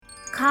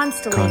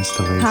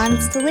Constellation.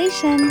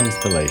 Constellation.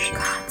 Constellation.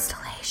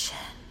 Constellation.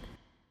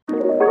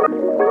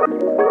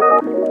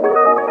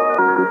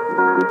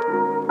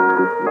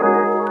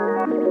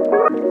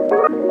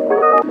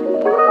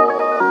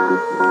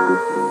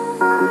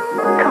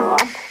 Come on.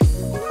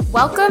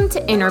 Welcome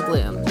to Inner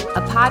Bloom,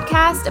 a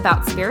podcast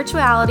about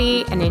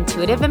spirituality and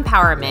intuitive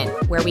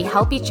empowerment where we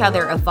help each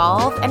other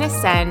evolve and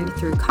ascend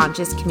through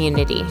conscious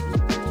community.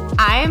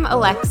 I'm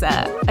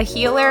Alexa, a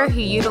healer who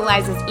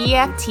utilizes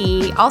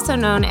EFT, also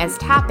known as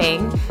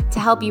tapping, to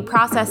help you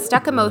process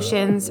stuck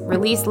emotions,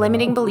 release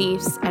limiting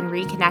beliefs, and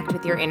reconnect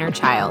with your inner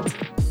child.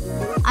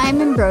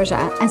 I'm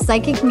Ambrosia, a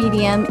psychic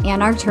medium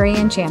and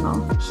Arcturian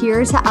channel,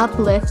 here to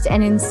uplift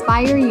and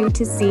inspire you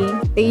to see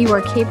that you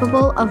are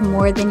capable of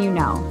more than you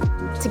know.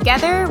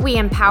 Together, we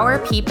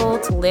empower people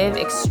to live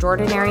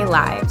extraordinary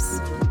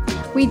lives.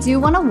 We do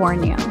want to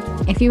warn you,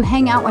 if you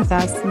hang out with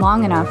us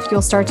long enough,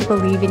 you'll start to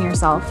believe in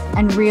yourself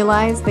and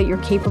realize that you're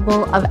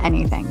capable of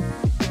anything.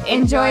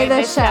 Enjoy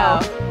the show.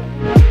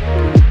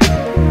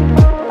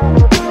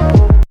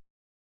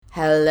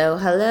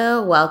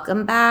 Hello.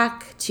 Welcome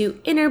back to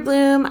Inner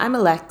Bloom. I'm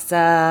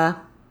Alexa.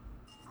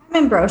 I'm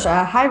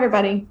Ambrosia. Hi,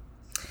 everybody.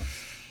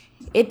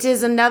 It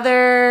is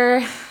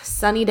another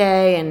sunny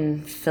day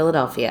in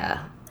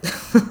Philadelphia.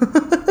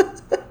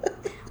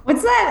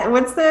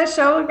 What's the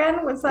show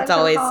again? What's that? It's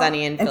always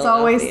sunny in Philadelphia. It's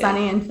always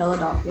sunny in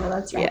Philadelphia.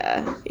 That's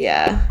right.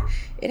 Yeah.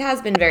 It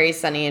has been very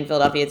sunny in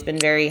Philadelphia. It's been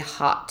very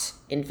hot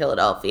in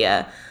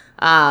Philadelphia.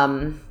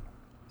 And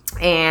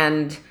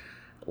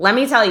let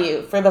me tell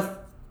you, for the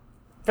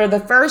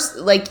first,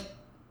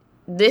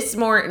 this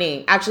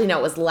morning, actually, no,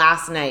 it was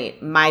last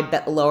night, my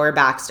lower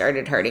back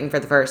started hurting for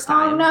the first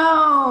time. Oh,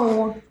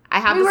 no.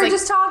 We were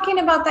just talking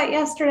about that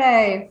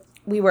yesterday.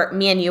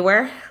 Me and you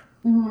were?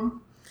 Mm-hmm.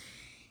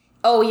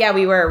 Oh, yeah,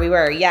 we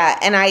were. Yeah.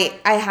 And I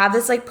have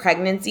this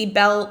pregnancy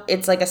belt.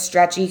 It's like a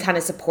stretchy kind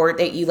of support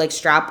that you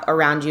strap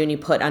around you and you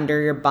put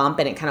under your bump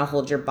and it kind of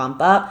holds your bump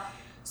up.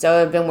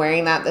 So I've been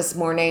wearing that this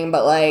morning,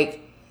 but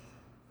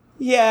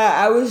yeah,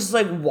 I was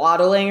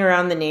waddling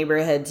around the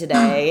neighborhood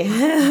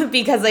today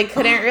because I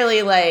couldn't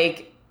really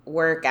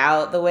work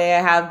out the way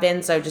I have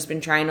been. So I've just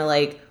been trying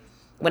to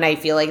when I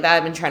feel like that,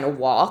 I've been trying to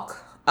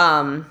walk.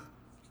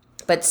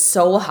 But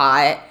so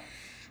hot,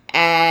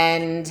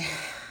 and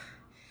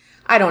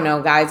I don't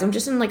know, guys. I'm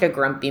just in a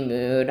grumpy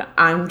mood.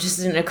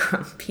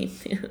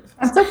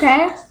 That's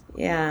okay.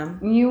 Yeah.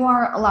 You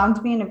are allowed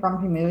to be in a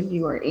grumpy mood.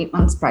 You are 8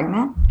 months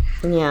pregnant.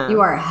 Yeah.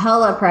 You are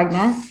hella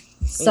pregnant.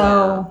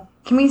 So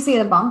Can we see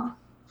the bump?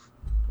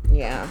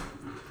 Yeah.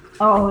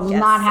 Oh,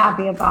 not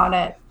happy about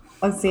it.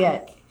 Let's see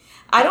it.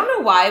 I don't know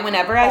why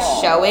whenever I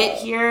show it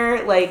here,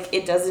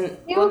 it doesn't.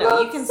 You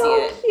look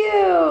so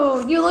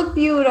cute. You look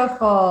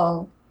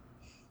beautiful.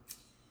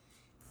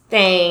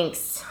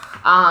 Thanks.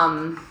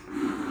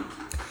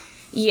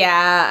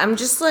 Yeah, I'm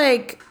just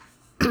I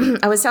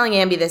was telling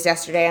Ambi this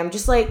yesterday. I'm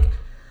just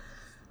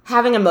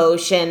having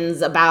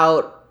emotions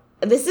about.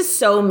 This is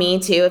so me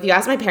too. If you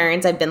ask my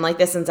parents, I've been like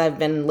this since I've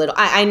been little.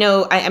 I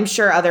know, I'm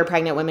sure other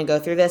pregnant women go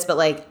through this,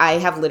 but I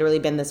have literally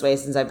been this way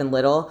since I've been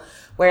little,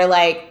 where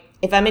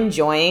if I'm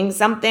enjoying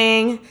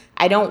something,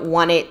 I don't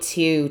want it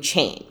to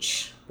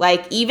change.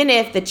 Even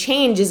if the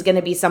change is going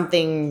to be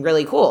something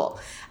really cool,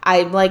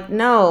 I'm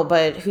no,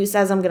 but who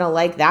says I'm going to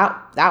like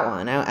that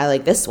one? I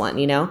like this one,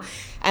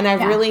 And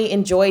I've really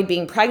enjoyed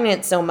being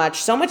pregnant so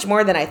much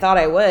more than I thought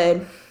I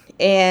would.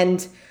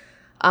 And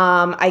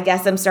I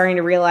guess I'm starting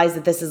to realize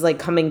that this is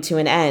coming to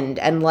an end,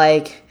 and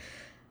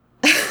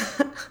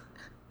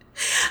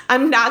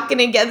I'm not going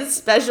to get the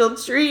special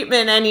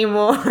treatment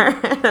anymore.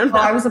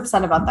 I was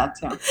upset about that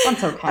too.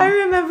 That's okay. I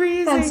remember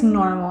you saying that's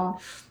normal.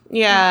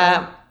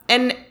 Yeah.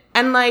 Okay.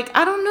 And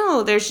I don't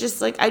know. There's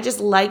just I just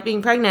like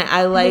being pregnant.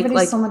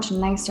 Everybody's so much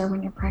nicer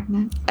when you're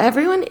pregnant.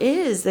 Everyone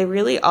is. They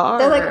really are.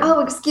 They're oh,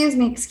 excuse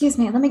me.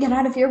 Let me get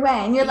out of your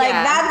way. And you're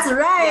that's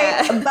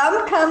right. Yeah. A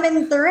bump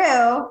coming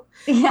through.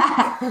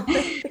 Yeah.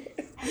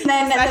 And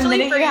then at the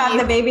minute you have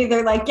the baby,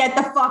 they're get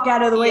the fuck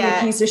out of the way, you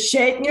piece of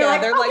shit. And you're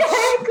they're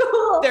okay,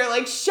 cool.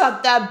 They're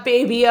shut that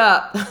baby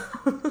up.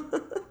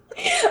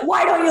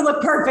 Why don't you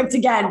look perfect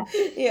again?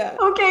 Yeah.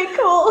 Okay,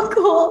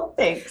 cool.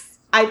 Thanks.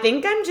 I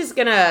think I'm just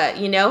gonna,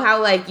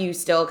 how you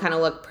still kind of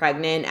look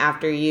pregnant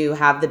after you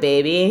have the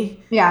baby?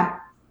 Yeah.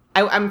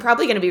 I'm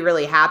probably gonna be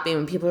really happy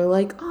when people are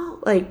I'm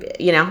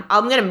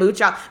gonna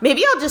mooch off.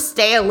 Maybe I'll just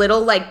stay a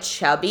little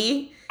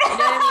chubby. You know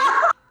what I mean?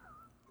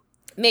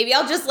 Maybe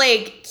I'll just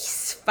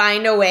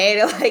find a way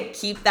to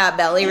keep that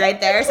belly right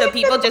there so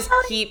people just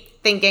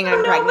keep thinking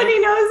I'm pregnant. Nobody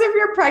knows if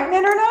you're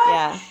pregnant or not.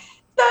 Yeah.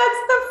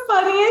 That's the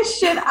funniest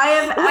shit I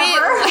have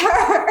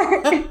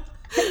ever heard.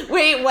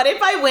 Wait, what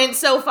if I went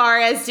so far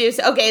as to,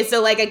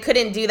 I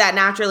couldn't do that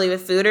naturally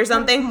with food or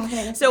something?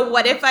 So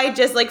what if I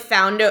just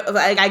found,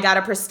 I got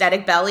a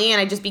prosthetic belly and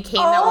I just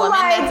became that woman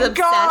that's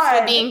obsessed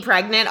with being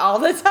pregnant all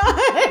the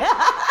time?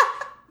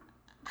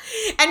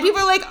 And people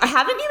are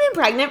haven't you been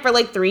pregnant for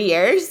 3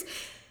 years?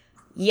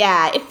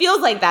 Yeah, it feels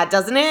like that,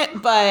 doesn't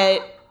it?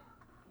 But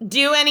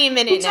do any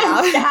minute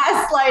now.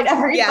 Gaslight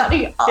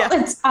everybody all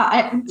the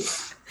time.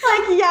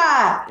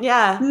 yeah.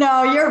 Yeah.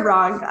 No, you're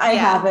wrong. I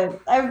haven't.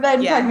 I've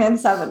been pregnant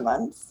 7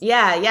 months.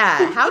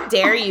 Yeah. How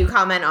dare you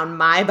comment on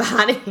my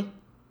body?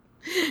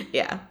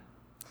 Yeah.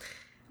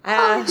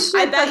 I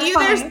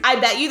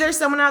bet you there's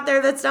someone out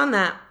there that's done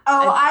that.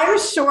 Oh, I'm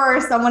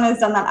sure someone has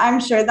done that. I'm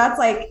sure that's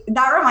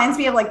that reminds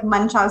me of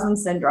Munchausen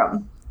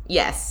syndrome.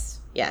 Yes.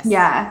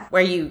 Yeah.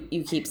 Where you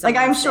keep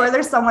someone I'm sick. sure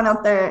there's someone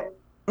out there.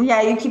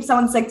 Yeah, you keep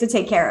someone sick to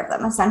take care of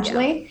them,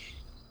 essentially. Yeah.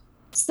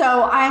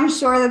 So I'm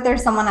sure that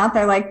there's someone out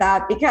there like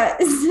that, because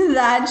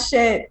that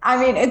shit, I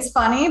mean, it's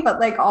funny,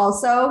 but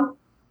also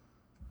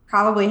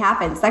probably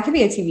happens. That could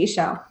be a TV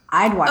show.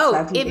 I'd watch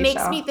that TV show. It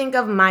makes me think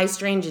of My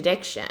Strange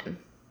Addiction.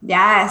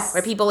 Yes.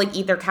 Where people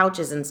eat their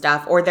couches and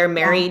stuff, or they're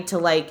married to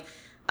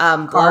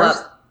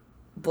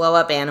blow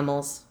up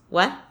animals.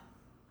 What?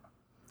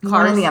 Cars?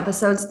 One of the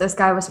episodes, this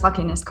guy was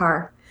fucking his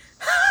car.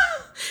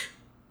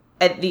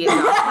 At the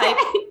exhaust pipe?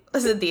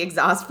 Was it the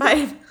exhaust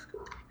pipe?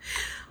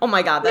 Oh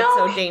my God, that's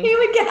so dangerous. He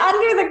would get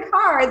under the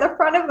car, the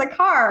front of the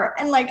car,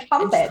 and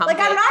hump it.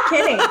 I'm not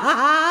kidding.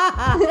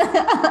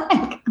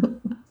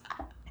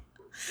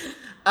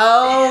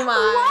 Oh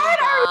my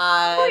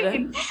God.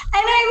 And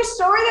I'm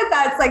sure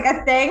that's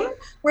a thing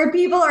where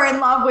people are in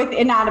love with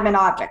inanimate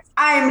objects.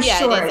 I'm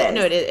sure it is.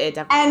 No, it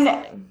definitely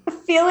is.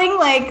 And feeling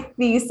like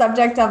the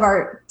subject of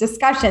our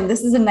discussion,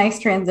 this is a nice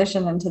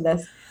transition into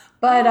this.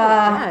 But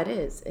yeah, it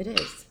is.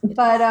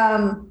 But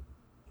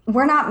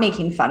we're not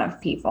making fun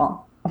of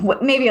people.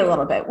 Maybe a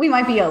little bit. We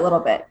might be a little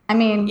bit. I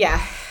mean,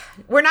 yeah,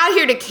 we're not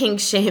here to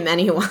kink shame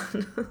anyone.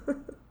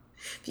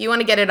 If you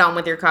want to get it on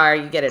with your car,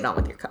 you get it on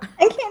with your car.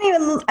 I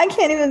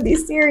can't even be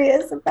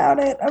serious about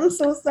it. I'm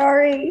so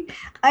sorry.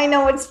 I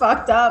know it's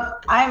fucked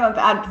up. I'm a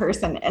bad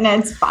person, and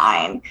it's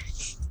fine.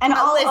 And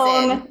I'll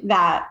own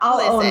that.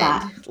 I'll own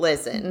that.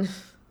 Listen.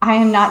 I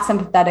am not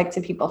sympathetic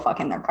to people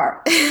fucking their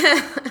car.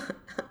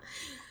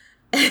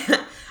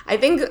 I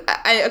think,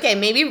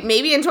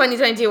 maybe in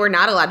 2022 we're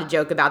not allowed to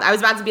joke about. I was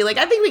about to be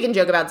I think we can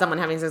joke about someone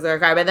having sex with their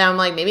car, but then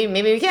I'm maybe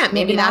we can't.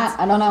 Maybe that's.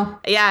 I don't know.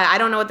 Yeah, I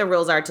don't know what the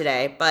rules are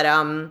today, but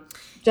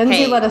Gen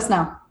Z, let us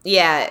know.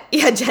 Yeah,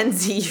 Gen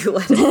Z, you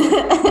let us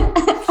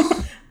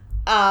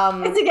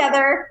know. Get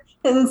together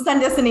and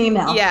send us an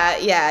email.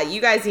 Yeah,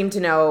 you guys seem to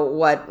know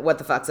what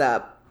the fuck's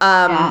up.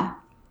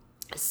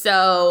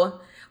 So.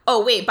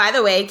 Oh, wait, by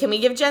the way, can we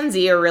give Gen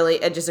Z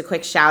just a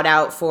quick shout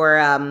out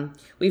for,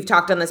 we've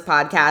talked on this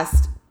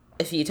podcast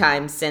a few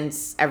times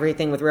since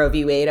everything with Roe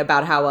v. Wade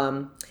about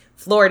how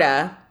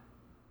Florida,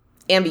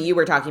 Ambi, you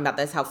were talking about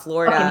this, how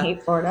Florida. I fucking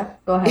hate Florida.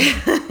 Go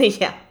ahead.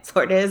 Yeah,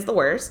 Florida is the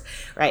worst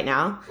right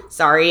now.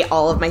 Sorry,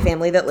 all of my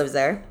family that lives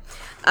there.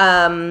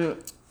 But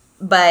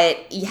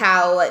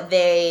how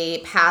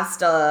they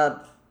passed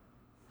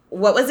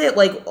what was it,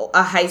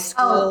 a high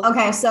school? Oh,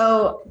 okay.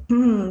 So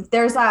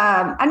there's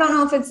I don't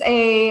know if it's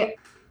a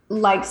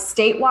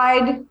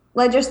statewide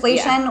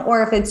legislation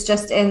or if it's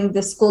just in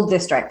the school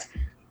district,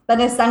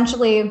 but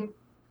essentially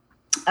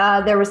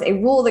there was a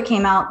rule that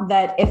came out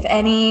that if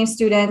any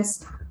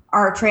students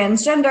are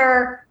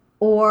transgender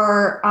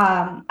or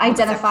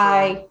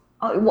identifying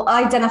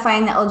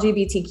the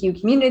LGBTQ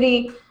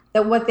community,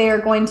 that what they are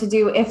going to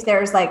do if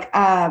there's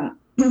a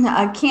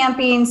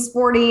camping,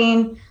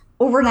 sporting,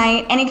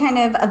 overnight, any kind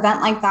of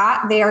event like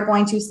that, they are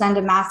going to send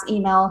a mass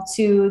email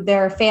to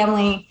their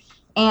family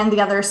and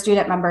the other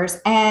student members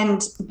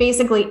and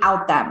basically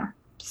out them.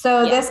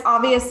 So this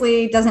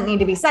obviously doesn't need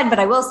to be said, but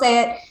I will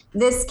say it.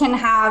 This can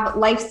have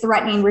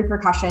life-threatening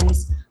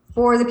repercussions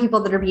for the people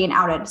that are being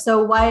outed.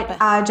 So what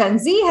Gen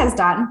Z has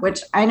done,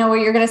 which I know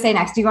what you're going to say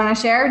next. Do you want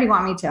to share or do you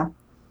want me to?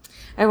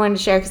 I wanted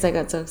to share because I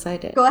got so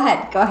excited. Go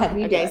ahead.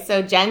 Okay,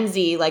 so Gen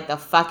Z, the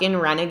fucking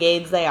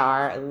renegades they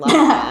are, I love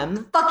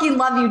them. Fucking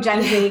love you,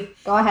 Gen Z.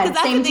 Go ahead.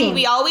 Because that's the thing.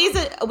 We always.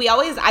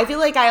 I feel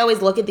like I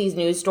always look at these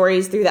news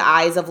stories through the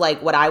eyes of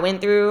what I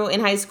went through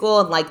in high school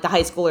and the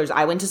high schoolers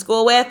I went to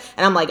school with,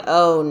 and I'm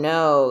oh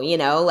no,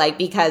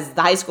 because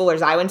the high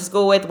schoolers I went to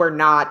school with were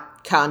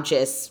not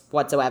conscious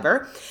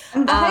whatsoever.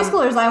 The high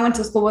schoolers I went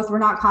to school with were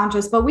not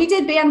conscious, but we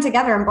did band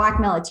together and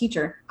blackmail a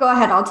teacher. Go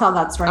ahead. I'll tell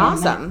that story.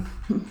 Awesome.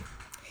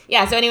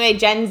 Yeah, so anyway,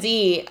 Gen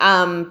Z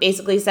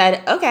basically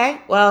said,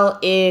 okay, well,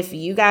 if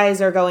you guys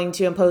are going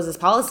to impose this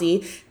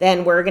policy,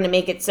 then we're going to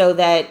make it so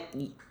that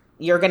if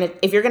you're going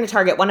to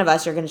target one of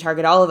us, you're going to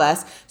target all of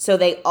us. So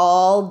they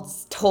all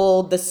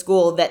told the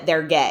school that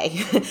they're gay.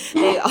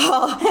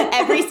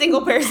 Every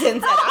single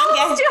person said, I'm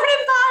gay.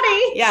 Student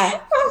body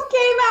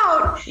came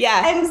out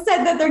and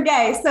said that they're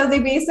gay. So they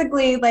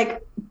basically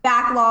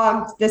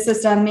backlogged the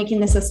system,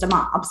 making the system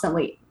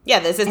obsolete. Yeah,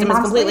 the system is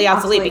completely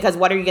obsolete because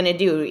what are you going to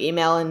do?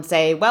 Email and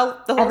say,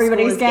 well, the whole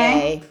everybody's school is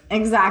gay.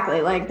 Exactly.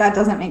 That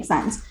doesn't make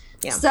sense.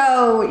 Yeah.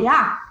 So,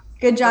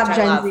 good job,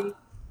 Gen Z. Amazing.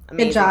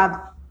 Good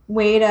job.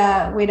 Way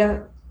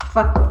to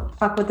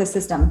fuck with the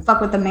system.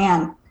 Fuck with the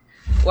man.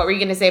 What were you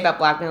going to say about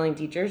blackmailing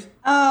teachers?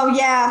 Oh,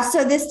 yeah.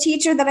 So this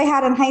teacher that I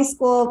had in high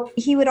school,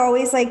 he would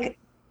always it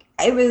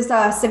was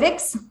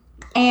civics,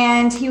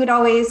 and he would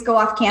always go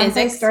off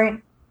campus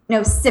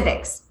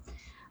civics.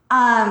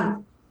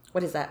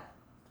 What is that?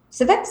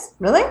 Civics?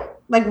 Really?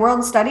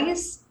 World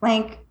studies?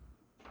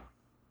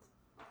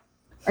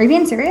 Are you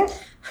being serious?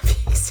 I'm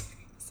being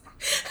serious.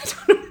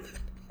 I don't know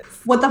what that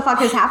is. What the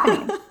fuck is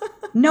happening?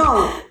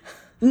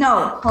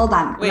 No, hold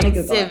on. Wait,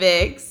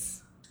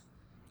 Civics.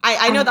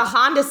 I know the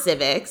Honda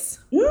Civics.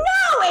 No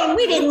way,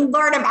 we didn't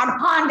learn about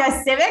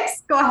Honda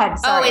Civics. Go ahead.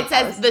 Sorry, it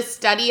says the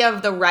study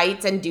of the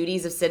rights and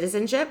duties of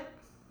citizenship.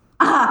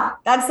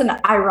 That's an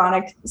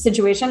ironic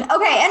situation.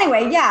 Okay,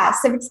 anyway, yeah,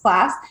 civics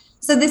class.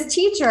 So this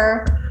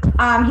teacher,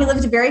 he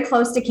lived very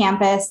close to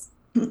campus,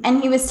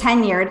 and he was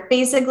tenured,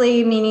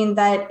 basically meaning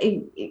that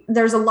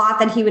there's a lot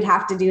that he would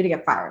have to do to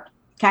get fired,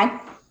 okay?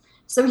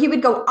 So he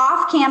would go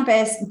off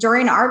campus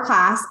during our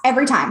class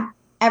every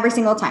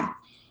single time,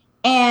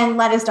 and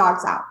let his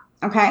dogs out,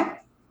 okay?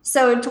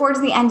 So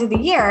towards the end of the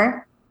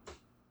year,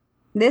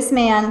 this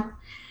man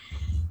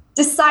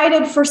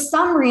decided for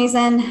some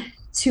reason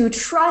to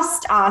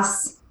trust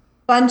us,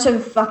 bunch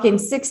of fucking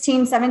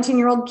 16,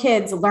 17-year-old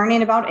kids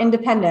learning about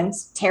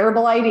independence,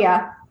 terrible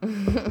idea,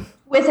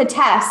 with a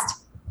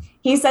test.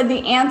 He said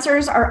the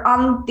answers are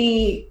on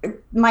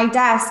my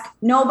desk.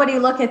 Nobody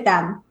look at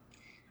them.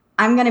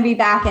 I'm going to be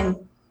back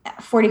in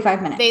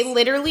 45 minutes. They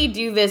literally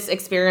do this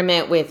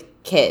experiment with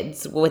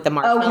kids with the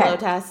marshmallow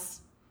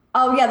test.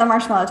 Oh, yeah, the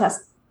marshmallow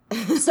test.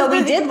 So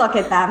we did look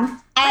at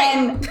them,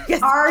 and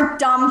our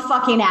dumb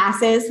fucking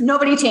asses,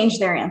 nobody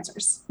changed their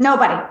answers.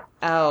 Nobody.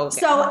 Oh, okay.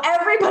 So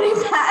everybody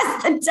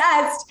passed the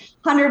test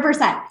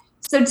 100%.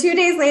 So 2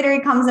 days later, he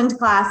comes into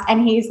class,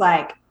 and he's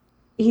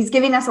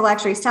giving us a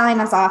lecture. He's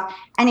telling us off,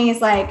 and he's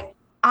like,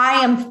 I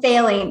am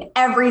failing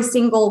every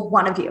single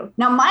one of you.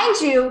 Now, mind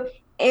you,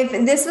 if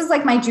this was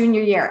like my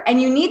junior year, and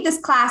you need this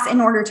class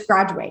in order to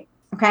graduate,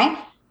 okay?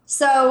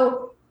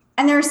 So,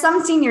 and there are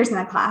some seniors in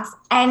the class,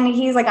 and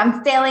he's like,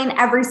 I'm failing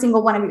every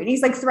single one of you. And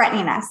he's like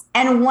threatening us.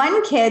 And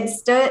one kid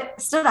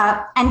stood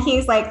up, and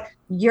he's like,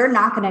 you're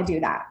not going to do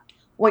that.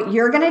 What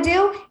you're going to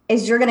do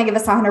is you're going to give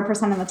us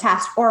 100% on the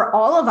test, or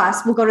all of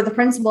us will go to the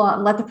principal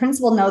and let the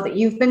principal know that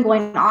you've been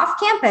going off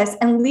campus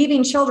and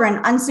leaving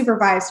children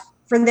unsupervised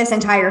for this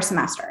entire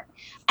semester.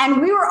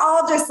 And we were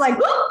all just like,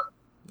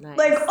 nice.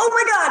 Like, oh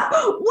my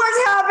God,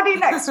 what's happening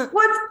next?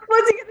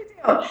 What's he going to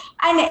do?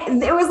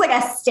 And it was like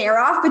a stare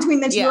off between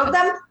the two of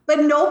them, but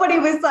nobody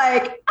was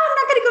like, I'm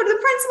not going to go to the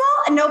principal.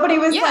 And nobody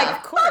was like,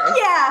 of course. Fuck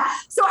yeah.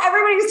 So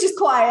everybody was just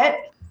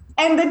quiet.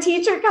 And the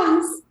teacher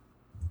goes,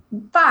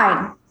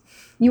 fine.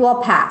 You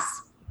all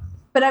pass,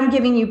 but I'm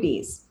giving you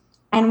B's.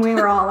 And we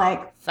were all like,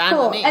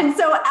 cool. And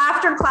so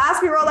after class,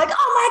 we were all like,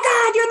 oh my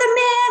God, you're the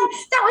man.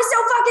 That was so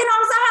fucking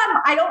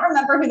awesome. I don't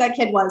remember who that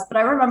kid was, but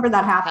I remember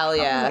that happened. Hell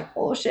yeah. Like,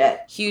 oh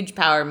shit. Huge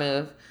power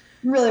move.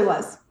 Really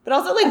was. But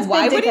also, like,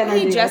 why wouldn't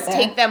he just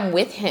take them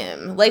with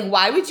him? Like,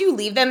 why would you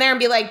leave them there and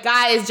be like,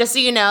 guys, just so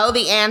you know,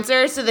 the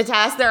answers to the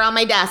test, they're on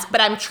my desk,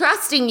 but I'm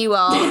trusting you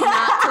all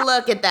not to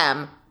look at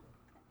them.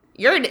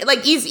 You're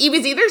like, he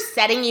was either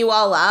setting you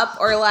all up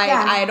or like,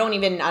 I don't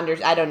even know.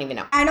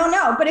 I don't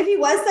know. But if he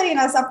was setting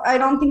us up, I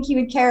don't think he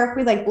would care if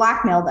we like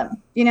blackmailed him.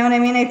 You know what I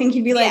mean? I think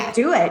he'd be like,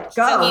 do it.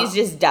 Go. So he's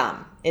just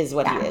dumb is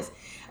what he is.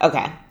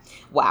 Okay.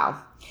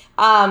 Wow.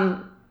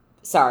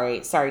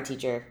 Sorry,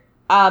 teacher.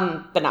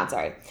 But not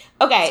sorry.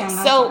 Okay.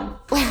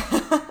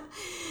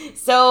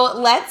 So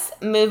let's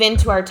move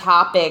into our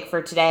topic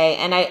for today.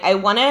 And I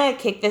want to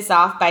kick this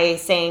off by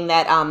saying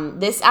that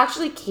this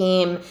actually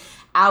came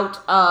out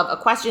of a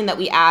question that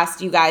we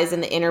asked you guys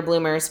in the Inner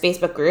Bloomers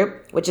Facebook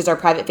group, which is our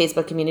private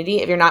Facebook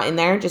community. If you're not in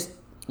there, just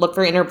look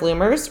for Inner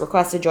Bloomers,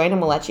 request to join,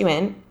 and we'll let you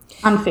in.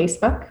 On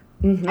Facebook?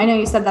 Mm-hmm. I know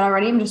you said that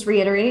already. I'm just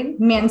reiterating,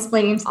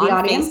 mansplaining to the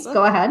audience. Facebook.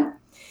 Go ahead.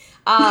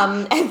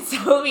 And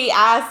so we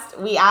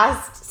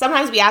asked,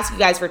 sometimes we ask you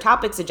guys for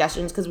topic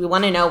suggestions because we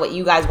want to know what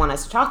you guys want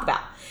us to talk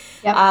about.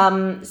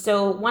 Yep.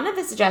 So one of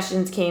the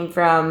suggestions came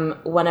from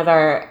one of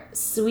our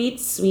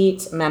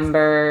sweet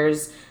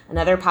members,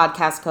 another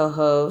podcast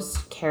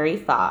co-host, Carrie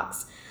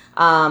Fox.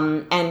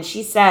 And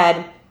she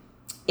said,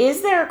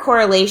 is there a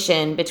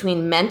correlation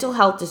between mental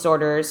health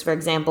disorders, for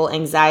example,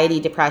 anxiety,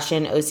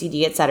 depression,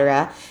 OCD,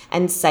 etc.,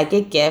 and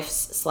psychic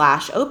gifts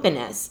 /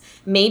 openness?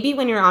 Maybe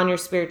when you're on your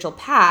spiritual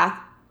path,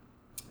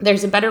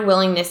 there's a better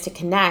willingness to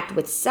connect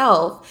with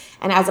self.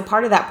 And as a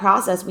part of that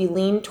process, we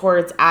lean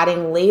towards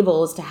adding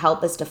labels to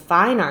help us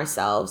define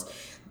ourselves.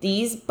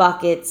 These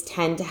buckets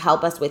tend to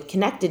help us with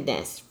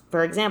connectedness.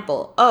 For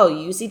example, oh,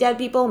 you see dead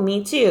people?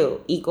 Me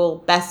too,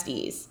 equal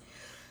besties.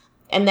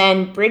 And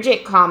then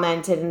Bridget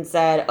commented and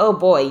said, oh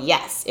boy,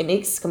 yes, it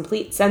makes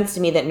complete sense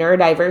to me that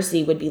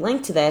neurodiversity would be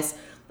linked to this.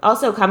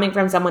 Also, coming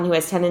from someone who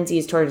has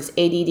tendencies towards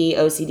ADD,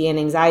 OCD, and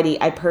anxiety,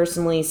 I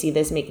personally see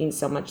this making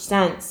so much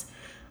sense.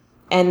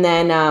 And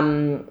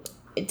then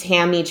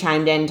Tammy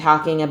chimed in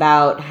talking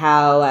about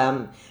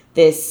how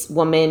this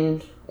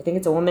woman, I think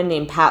it's a woman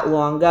named Pat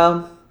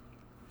Longo,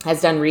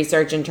 has done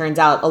research, and turns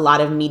out a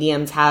lot of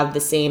mediums have the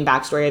same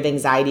backstory of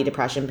anxiety,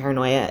 depression,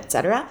 paranoia,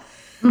 etc.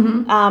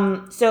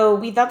 Mm-hmm. So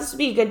we thought this would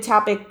be a good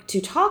topic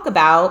to talk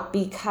about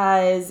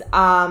because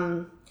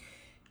Ambrosia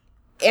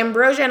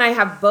and I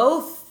have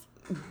both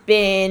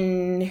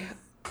been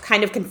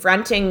kind of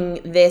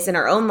confronting this in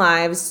our own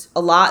lives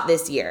a lot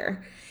this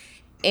year.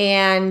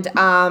 And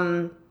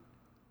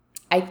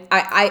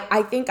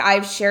I think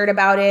I've shared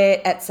about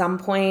it at some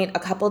point a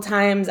couple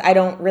times. I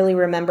don't really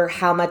remember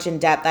how much in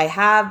depth I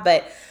have,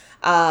 but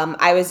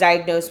I was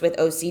diagnosed with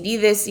OCD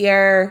this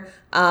year.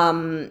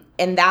 And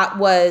that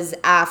was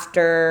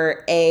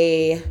after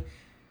a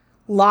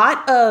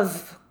lot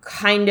of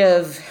kind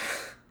of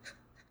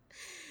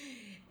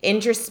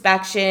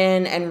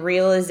introspection and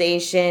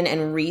realization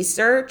and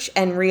research,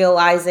 and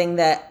realizing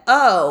that,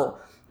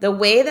 the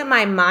way that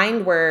my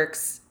mind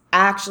works,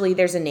 actually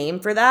there's a name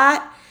for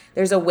that.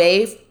 There's a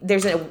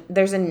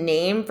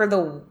name for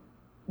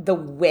the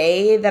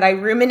way that I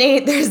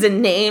ruminate. There's a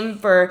name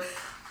for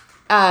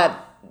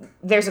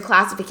there's a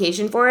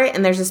classification for it,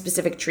 and there's a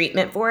specific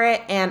treatment for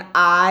it. And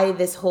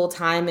this whole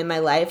time in my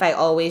life, I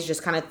always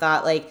just kind of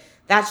thought, like,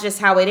 that's just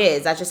how it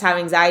is. That's just how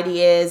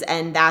anxiety is.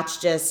 And that's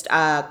just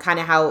kind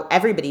of how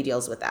everybody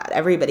deals with that.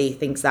 Everybody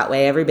thinks that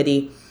way.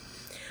 Everybody.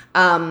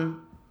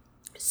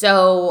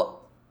 So,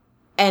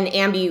 and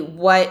Ambi,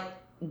 what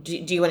do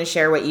you want to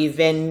share what you've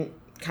been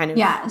kind of?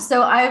 Yeah.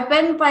 So I've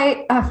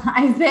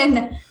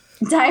been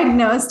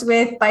diagnosed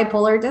with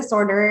bipolar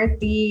disorder,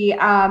 the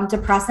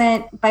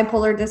depressant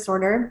bipolar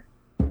disorder.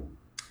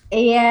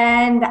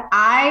 And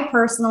I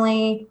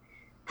personally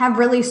have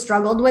really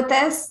struggled with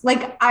this.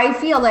 Like, I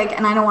feel like,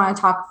 and I don't want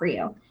to talk for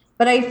you,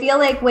 but I feel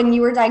like when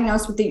you were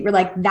diagnosed with it, you were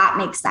like, that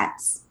makes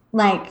sense.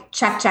 Like,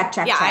 check. Yeah,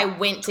 check. I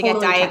went to get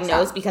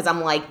diagnosed because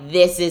I'm like,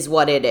 this is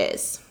what it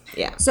is.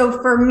 Yeah.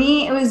 So for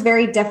me, it was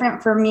very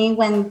different for me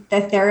when the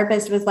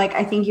therapist was like,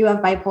 I think you have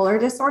bipolar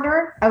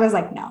disorder. I was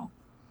like, no,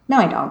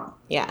 I don't.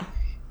 Yeah.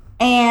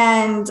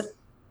 And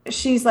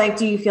she's like,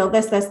 do you feel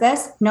this?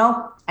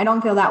 No, I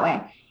don't feel that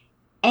way.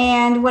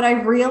 And what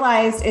I've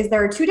realized is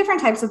there are two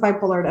different types of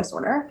bipolar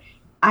disorder.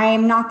 I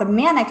am not the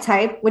manic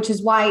type, which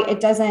is why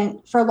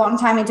for a long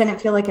time, it didn't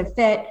feel like it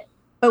fit.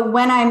 But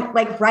when I'm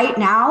like, right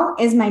now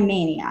is my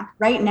mania.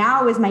 Right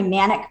now is my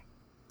manic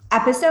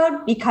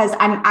episode, because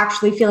I'm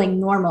actually feeling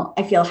normal.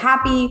 I feel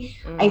happy.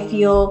 I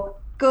feel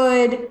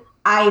good.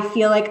 I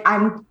feel like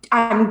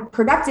I'm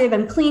productive.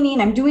 I'm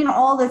cleaning. I'm doing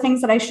all the things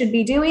that I should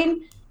be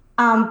doing.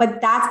 But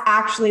that's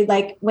actually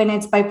like when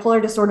it's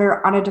bipolar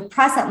disorder on a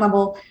depressant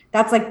level,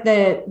 that's like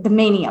the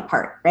mania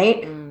part,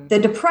 right? The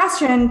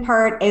depression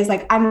part is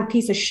like, I'm a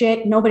piece of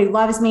shit. Nobody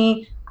loves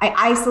me. I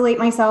isolate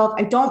myself.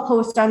 I don't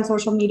post on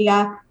social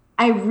media.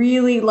 I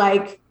really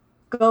like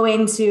go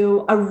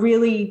into a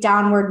really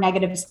downward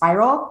negative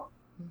spiral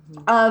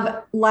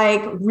of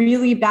like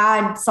really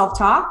bad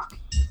self-talk.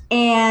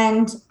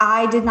 And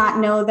I did not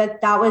know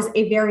that was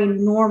a very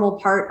normal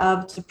part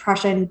of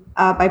depression,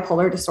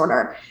 bipolar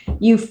disorder.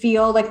 You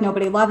feel like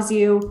nobody loves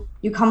you.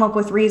 You come up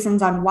with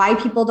reasons on why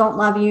people don't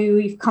love you.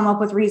 You've come up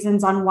with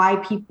reasons on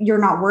why you're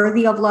not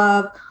worthy of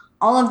love,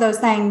 all of those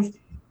things.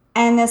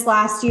 And this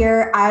last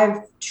year, I've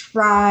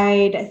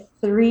tried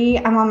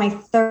I'm on my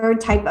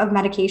third type of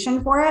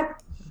medication for it.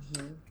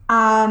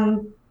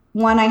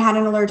 One I had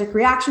an allergic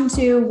reaction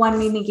to, one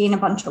made me gain a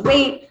bunch of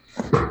weight.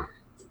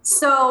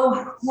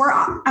 So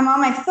I'm on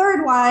my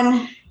third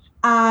one,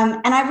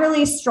 and I've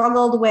really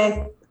struggled with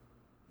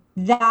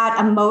that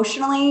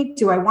emotionally.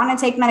 Do I want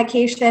to take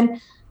medication?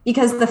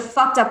 Because the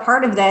fucked up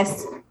part of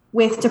this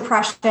with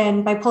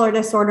depression, bipolar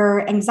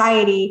disorder,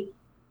 anxiety,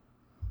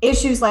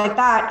 issues like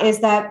that is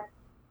that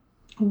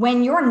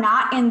when you're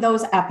not in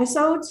those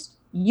episodes,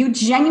 you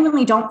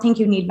genuinely don't think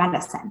you need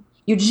medicine.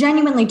 You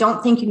genuinely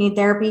don't think you need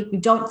therapy. You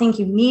don't think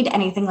you need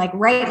anything. Like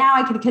right now,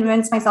 I could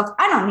convince myself,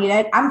 I don't need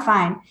it. I'm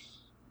fine.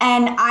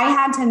 And I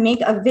had to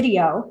make a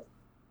video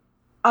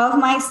of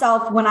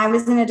myself when I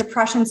was in a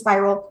depression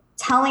spiral,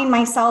 telling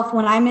myself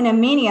when I'm in a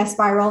mania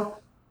spiral,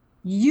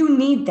 you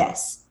need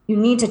this. You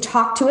need to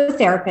talk to a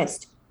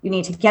therapist. You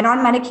need to get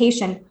on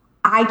medication.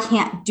 I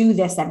can't do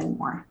this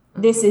anymore.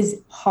 This is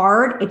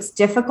hard. It's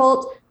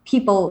difficult.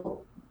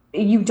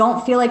 You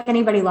don't feel like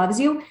anybody loves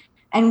you.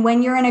 And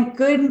when you're in a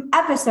good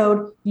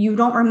episode, you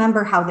don't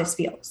remember how this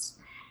feels.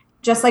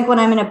 Just like when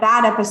I'm in a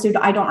bad episode,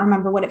 I don't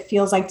remember what it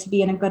feels like to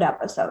be in a good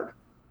episode.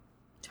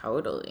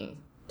 Totally.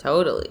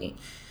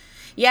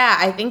 Yeah,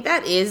 I think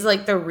that is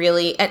like the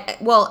really,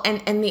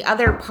 and the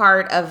other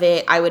part of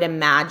it, I would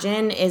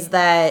imagine, is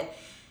that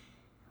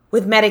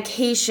with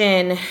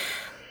medication,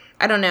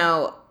 I don't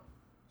know,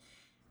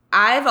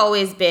 I've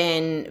always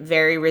been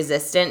very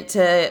resistant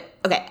to,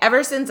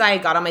 ever since I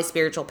got on my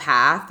spiritual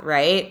path,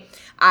 right?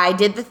 I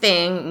did the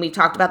thing, we've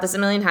talked about this a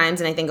million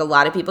times, and I think a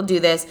lot of people do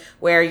this,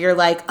 where you're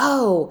like,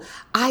 oh,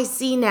 I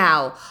see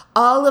now,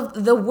 all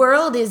of the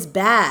world is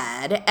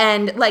bad,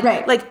 and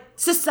like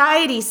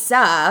society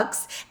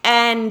sucks,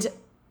 and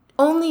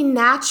only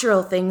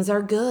natural things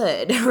are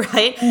good,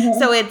 right? Mm-hmm.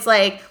 So it's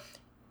like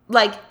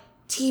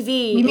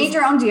TV. You made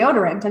your own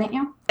deodorant, didn't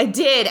you? I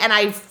did, and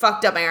I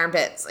fucked up my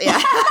armpits.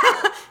 Yeah.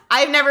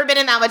 I've never been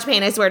in that much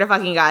pain, I swear to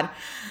fucking God.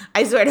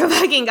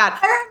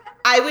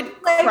 I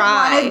would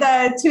cry. Wanted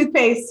the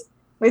toothpaste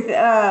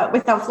without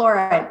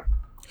fluoride.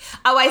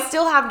 Oh, I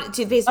still have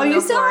toothpaste with no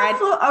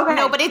fluoride. Okay.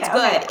 No, but it's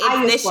good.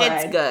 This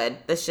shit's good.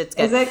 This shit's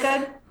good. Is it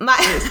good?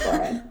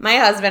 My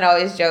husband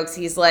always jokes.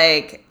 He's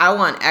like, I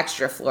want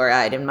extra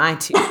fluoride in my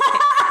toothpaste.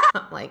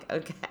 I'm like,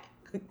 okay.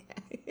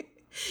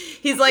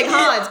 He's like,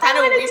 huh, it's kind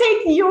of weird. I'm going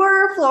to take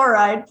your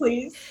fluoride,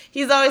 please.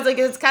 He's always like,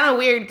 it's kind of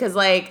weird because,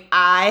 like,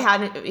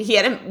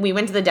 we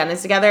went to the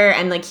dentist together,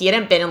 and, like, he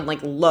hadn't been in, like,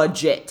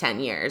 legit 10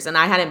 years, and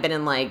I hadn't been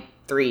in, like,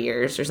 3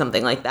 years or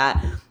something like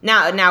that.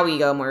 Now we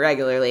go more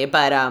regularly,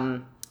 but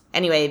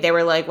anyway, they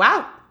were like,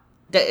 wow,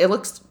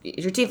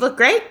 your teeth look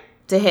great.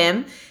 To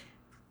him.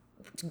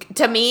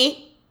 To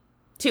me,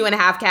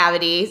 2.5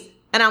 cavities.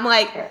 And I'm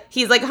like,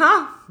 he's like,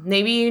 huh,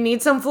 maybe you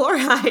need some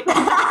fluoride.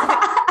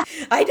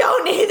 I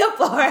don't need the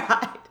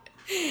fluoride.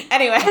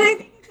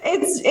 Anyway.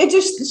 It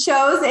just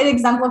shows, it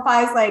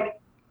exemplifies, like,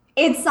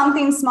 it's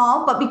something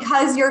small, but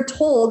because you're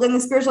told in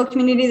the spiritual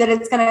community that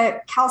it's going to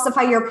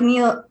calcify your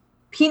pineal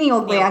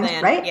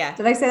gland, right? Yeah.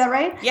 Did I say that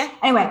right? Yeah.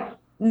 Anyway,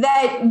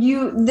 that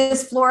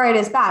this fluoride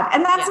is bad.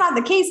 And that's not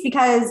the case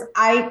because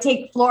I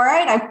take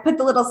fluoride. I put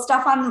the little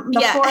stuff on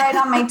the fluoride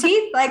on my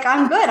teeth. Like,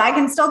 I'm good. I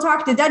can still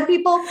talk to dead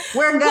people.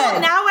 We're good.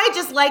 Well, now I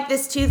just like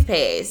this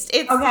toothpaste.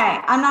 It's okay.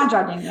 I'm not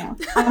judging you.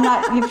 I'm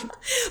not.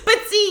 But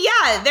see,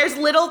 yeah, there's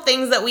little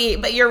things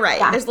but you're right.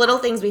 Yeah. There's little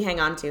things we hang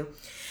on to.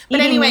 But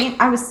anyway, meat,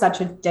 I was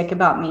such a dick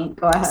about meat.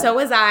 Go ahead. So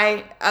was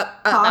I.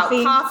 Coffee.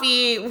 About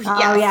coffee.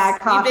 Oh yeah,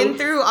 coffee. We've been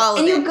through all of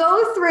it. And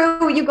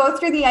you go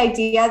through the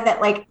idea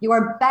that, like, you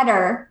are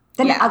better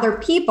than other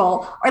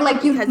people, or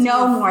like you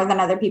know more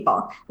than other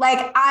people.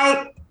 Like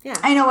I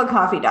know what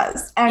coffee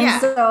does, and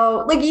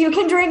so like you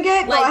can drink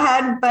it. Like, go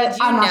ahead, but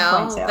I'm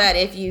not going to. That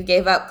if you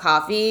gave up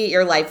coffee,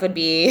 your life would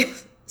be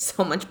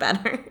so much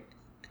better.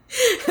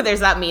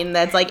 There's that meme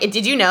that's like,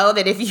 did you know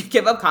that if you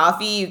give up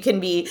coffee, you can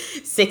be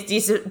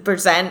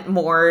 60%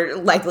 more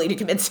likely to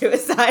commit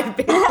suicide,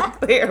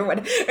 basically, or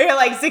what? Or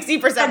like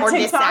 60% more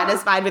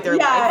dissatisfied with your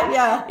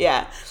life.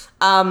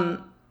 Yeah.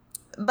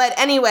 But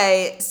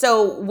anyway,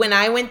 so when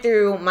I went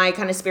through my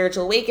kind of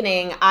spiritual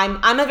awakening,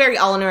 I'm a very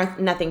all or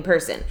nothing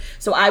person.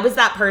 So I was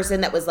that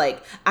person that was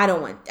like, I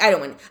don't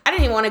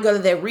even want to go to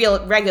the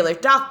regular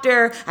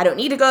doctor. I don't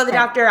need to go to the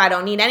doctor. I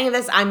don't need any of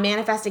this. I'm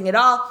manifesting it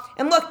all.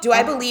 And look, do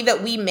I believe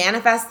that we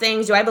manifest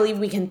things? Do I believe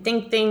we can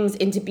think things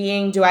into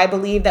being? Do I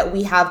believe that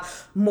we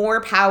have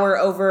more power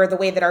over the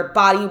way that our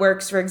body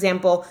works, for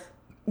example,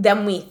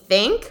 than we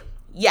think?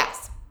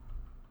 Yes.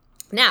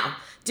 Now,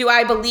 do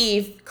I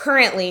believe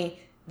currently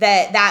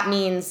that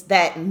means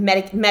that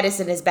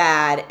medicine is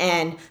bad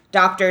and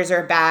doctors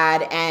are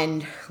bad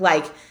and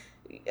like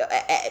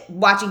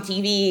watching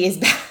TV is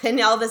bad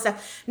and all this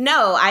stuff?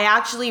 No, I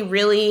actually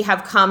really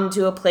have come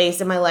to a place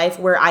in my life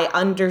where I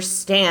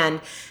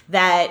understand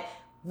that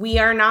we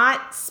are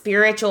not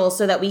spiritual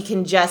so that we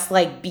can just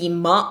like be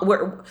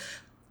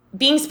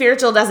being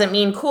spiritual doesn't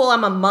mean, cool,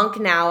 I'm a monk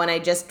now and I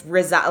just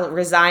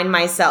resign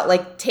myself,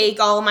 like take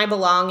all of my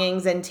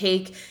belongings and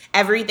take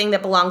everything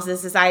that belongs to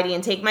society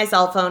and take my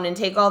cell phone and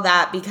take all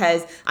that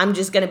because I'm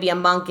just going to be a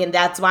monk and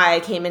that's why I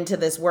came into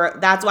this world.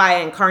 That's why I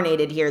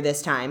incarnated here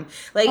this time.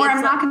 Like, or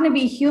I'm not going to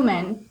be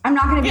human. I'm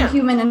not going to be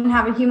human and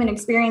have a human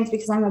experience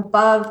because I'm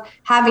above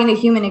having a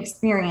human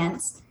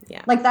experience.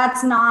 Yeah. Like,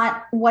 that's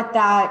not what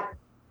that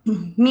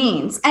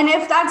means. And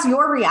if that's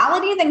your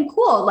reality, then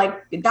cool.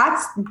 Like,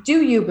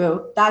 do you,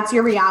 boo. That's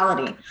your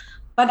reality.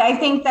 But I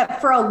think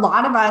that for a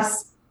lot of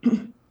us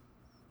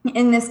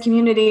in this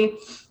community,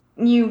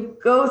 you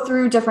go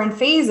through different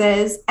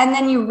phases and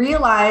then you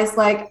realize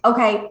like,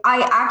 okay,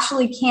 I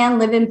actually can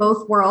live in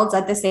both worlds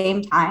at the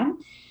same time.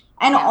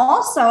 And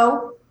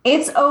also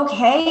it's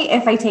okay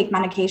if I take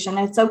medication.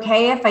 It's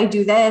okay if I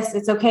do this.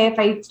 It's okay if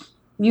I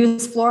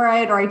use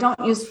fluoride or I don't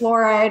use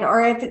fluoride,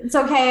 or if it's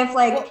okay if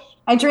like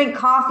I drink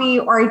coffee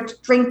or I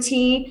drink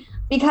tea,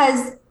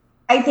 because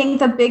I think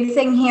the big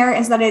thing here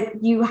is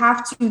that you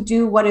have to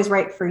do what is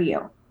right for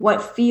you,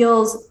 what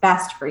feels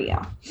best for you.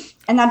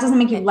 And that doesn't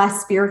make you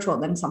less spiritual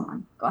than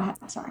someone. Go ahead.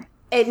 Sorry.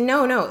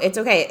 No, it's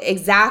okay.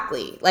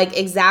 Exactly.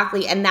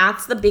 And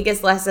that's the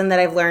biggest lesson that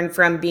I've learned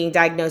from being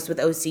diagnosed with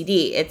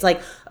OCD. It's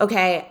like,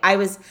 okay,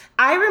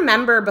 I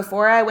remember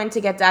before I went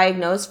to get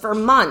diagnosed for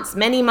months,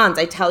 many months,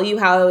 I tell you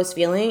how I was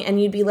feeling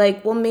and you'd be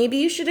like, well, maybe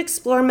you should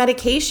explore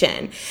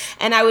medication.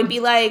 And I would be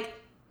like,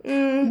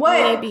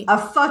 what? Maybe. A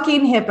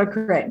fucking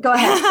hypocrite. Go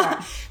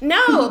ahead.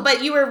 No,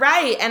 but you were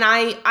right. And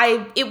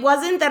it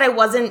wasn't that I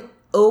wasn't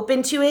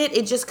open to it.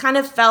 It just kind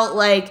of felt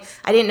like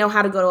I didn't know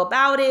how to go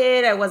about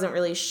it. I wasn't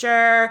really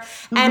sure.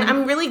 Mm-hmm. And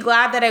I'm really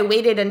glad that I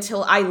waited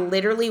until I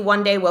literally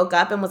one day woke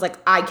up and was like,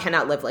 I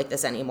cannot live like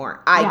this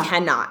anymore. I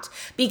cannot.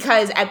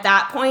 Because at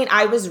that point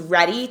I was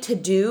ready to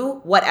do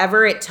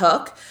whatever it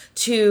took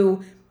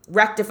to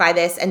rectify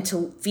this and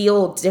to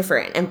feel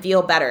different and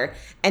feel better.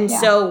 And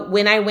so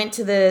when I went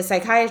to the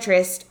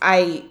psychiatrist,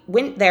 I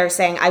went there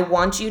saying, I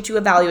want you to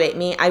evaluate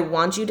me. I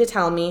want you to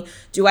tell me,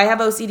 do I have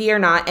OCD or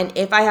not? And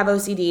if I have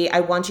OCD,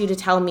 I want you to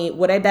tell me,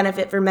 would I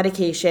benefit from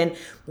medication?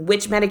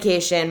 Which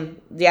medication?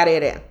 Yada,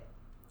 yada.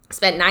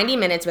 Spent 90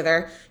 minutes with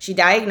her. She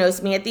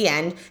diagnosed me at the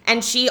end.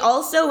 And she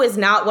also is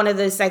not one of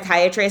those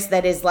psychiatrists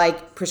that is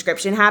like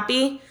prescription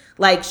happy.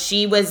 Like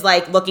she was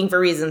like looking for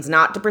reasons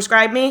not to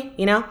prescribe me,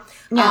 you know?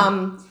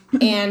 Yeah.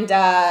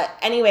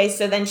 Anyway,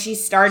 so then she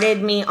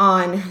started me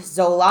on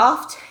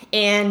Zoloft,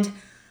 and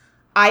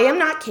I am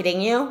not kidding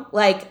you.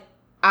 Like,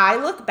 I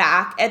look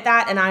back at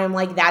that and I am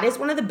like, that is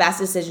one of the best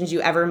decisions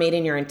you ever made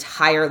in your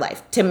entire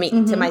life, to me,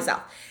 to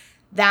myself.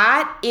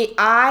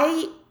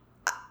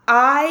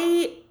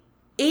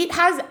 It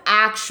has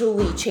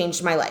actually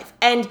changed my life.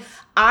 And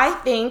I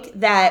think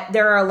that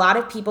there are a lot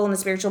of people in the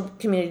spiritual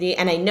community,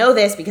 and I know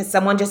this because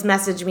someone just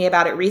messaged me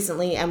about it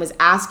recently and was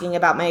asking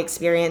about my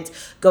experience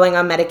going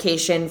on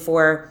medication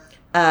for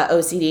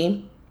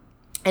OCD.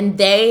 And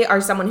they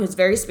are someone who's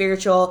very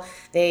spiritual.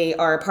 They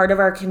are a part of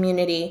our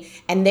community.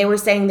 And they were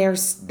saying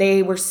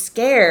they were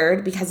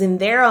scared because in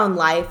their own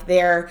life,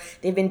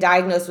 they've been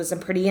diagnosed with some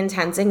pretty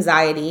intense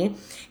anxiety.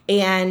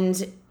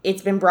 And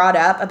it's been brought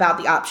up about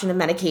the option of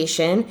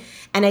medication.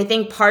 And I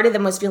think part of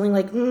them was feeling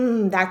like,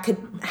 that could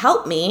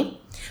help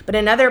me. But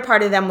another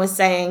part of them was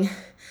saying,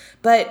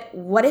 but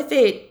what if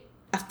it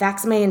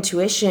affects my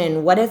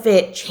intuition? What if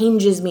it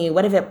changes me?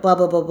 What if it blah,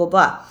 blah, blah, blah,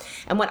 blah?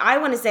 And what I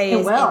want to say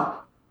is...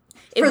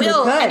 It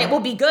will, and it will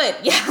be good.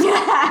 Yeah.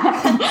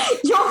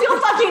 You'll feel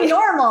fucking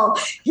normal.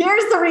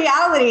 Here's the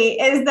reality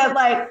is that,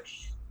 like,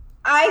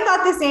 I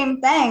thought the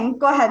same thing.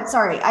 Go ahead.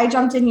 Sorry. I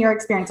jumped in your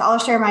experience. I'll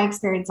share my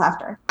experience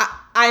after.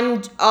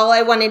 All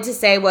I wanted to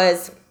say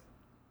was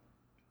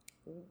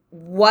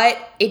what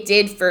it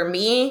did for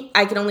me.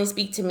 I can only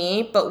speak to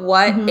me, but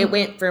what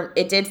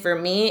it did for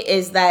me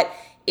is that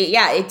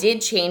it did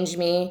change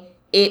me.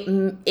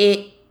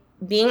 It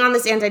being on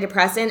this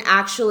antidepressant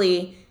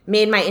actually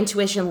made my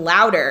intuition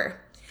louder.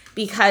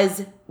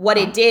 Because what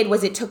it did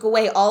was it took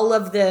away all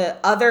of the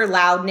other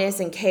loudness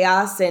and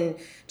chaos and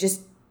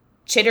just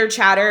chitter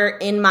chatter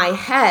in my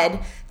head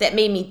that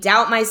made me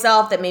doubt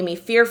myself, that made me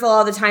fearful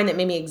all the time, that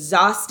made me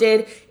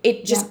exhausted.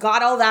 It just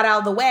got all that out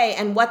of the way.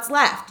 And what's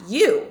left?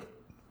 You,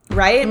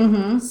 right?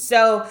 Mm-hmm.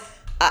 So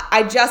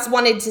I just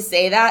wanted to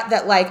say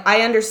that like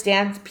I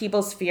understand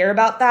people's fear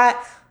about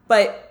that,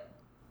 but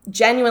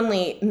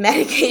genuinely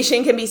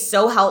medication can be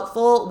so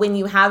helpful when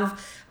you have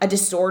a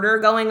disorder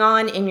going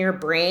on in your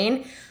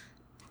brain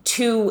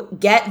to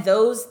get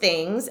those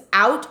things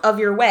out of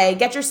your way,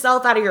 get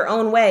yourself out of your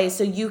own way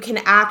so you can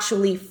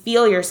actually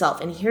feel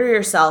yourself and hear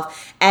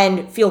yourself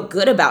and feel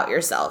good about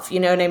yourself. You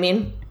know what I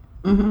mean?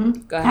 Mm-hmm.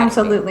 Go ahead.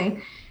 Absolutely.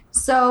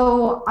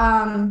 So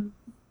I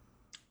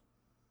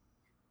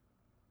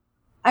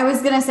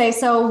was going to say,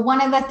 so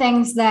one of the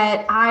things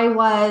that I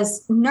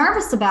was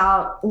nervous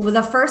about,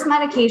 the first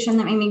medication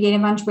that made me gain a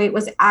bunch of weight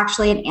was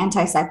actually an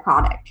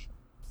antipsychotic.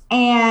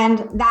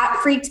 And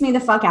that freaked me the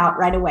fuck out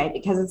right away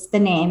because it's the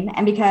name.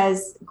 And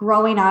because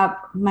growing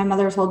up, my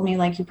mother told me,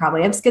 like, you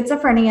probably have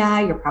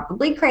schizophrenia. You're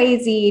probably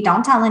crazy.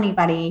 Don't tell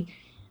anybody.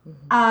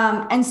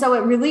 Mm-hmm. And so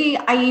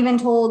I even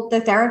told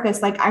the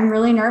therapist, like, I'm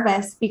really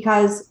nervous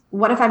because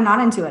what if I'm not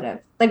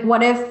intuitive? Like,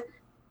 what if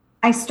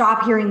I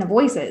stop hearing the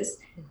voices?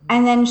 Mm-hmm.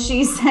 And then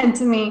she said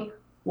to me,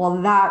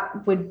 well,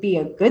 that would be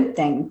a good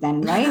thing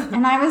then, right?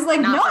 And I was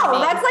like, no,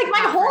 that's like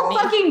my whole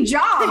fucking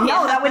job.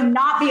 No, that would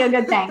not be a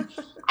good thing.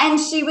 And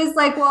she was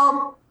like,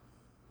 well,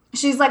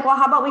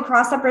 how about we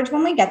cross that bridge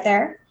when we get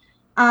there?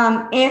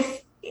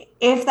 If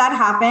that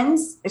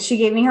happens, she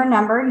gave me her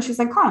number and she's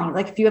like, call me,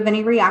 like, if you have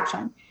any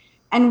reaction.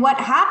 And what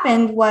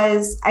happened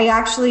was I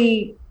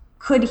actually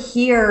could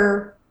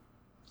hear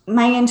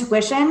my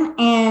intuition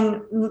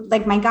and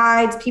like my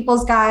guides,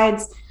 people's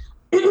guides,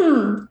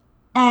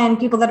 and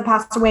people that have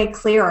passed away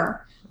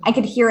clearer. I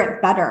could hear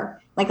it better.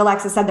 Like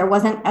Alexa said, there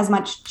wasn't as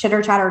much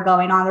chitter chatter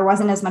going on. There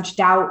wasn't as much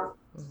doubt.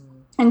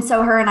 And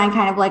so her and I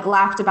kind of like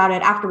laughed about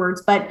it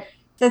afterwards. But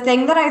the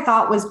thing that I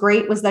thought was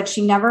great was that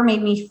she never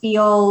made me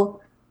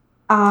feel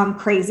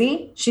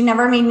crazy. She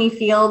never made me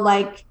feel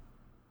like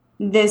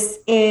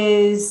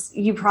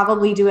you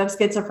probably do have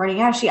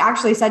schizophrenia. She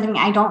actually said to me,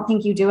 I don't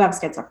think you do have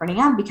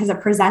schizophrenia because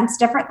it presents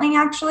differently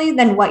actually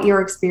than what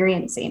you're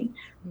experiencing.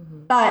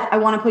 Mm-hmm. But I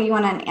want to put you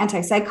on an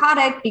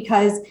antipsychotic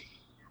because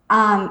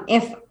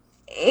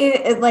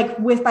like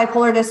with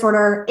bipolar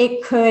disorder,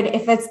 it could,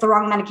 if it's the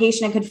wrong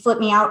medication, it could flip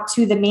me out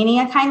to the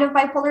mania kind of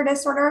bipolar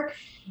disorder.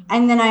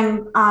 And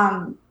then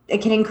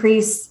it can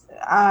increase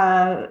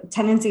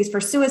tendencies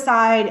for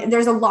suicide.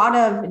 There's a lot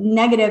of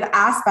negative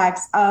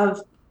aspects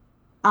of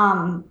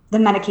the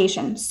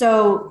medication.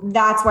 So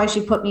that's why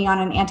she put me on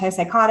an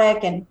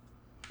antipsychotic and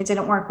it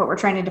didn't work, but we're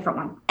trying a different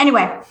one.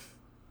 Anyway,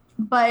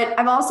 but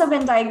I've also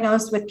been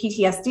diagnosed with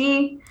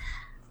PTSD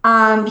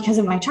because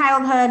of my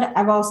childhood.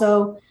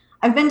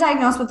 I've been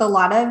diagnosed with a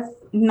lot of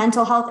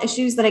mental health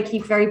issues that I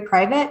keep very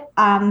private,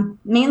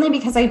 mainly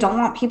because I don't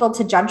want people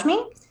to judge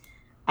me.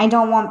 I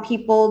don't want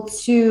people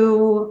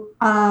to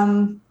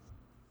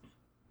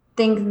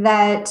think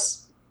that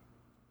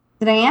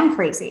I am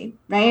crazy,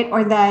 right?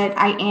 Or that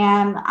I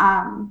am,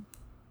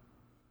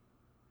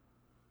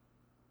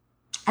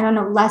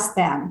 less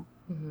than.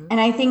 Mm-hmm. And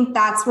I think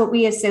that's what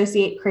we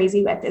associate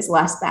crazy with is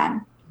less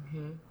than.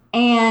 Mm-hmm.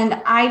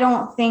 And I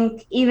don't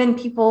think even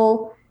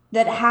people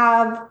that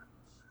have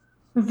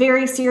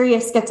very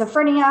serious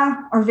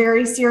schizophrenia or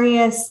very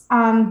serious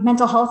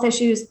mental health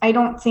issues, I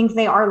don't think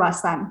they are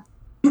less than.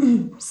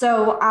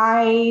 So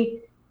I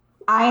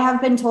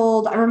have been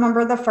told, I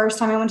remember the first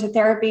time I went to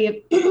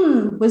therapy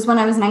was when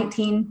I was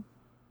 19.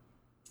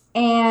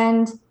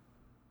 And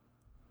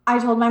I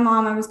told my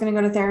mom I was going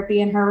to go to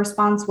therapy, and her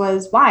response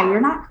was, "Why?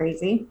 You're not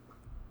crazy."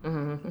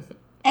 Mm-hmm.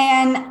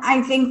 And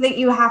I think that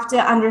you have to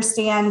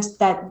understand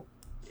that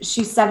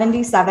she's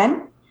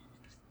 77.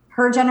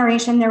 Her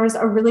generation, there was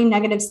a really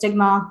negative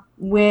stigma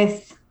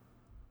with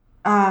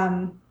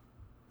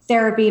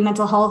therapy,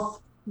 mental health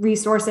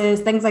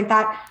resources, things like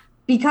that,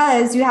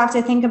 because you have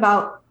to think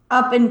about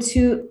up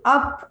until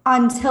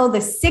the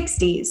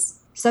 60s.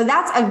 So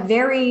that's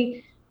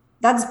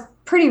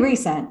pretty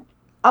recent.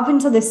 Up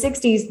until the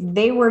 60s,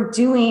 they were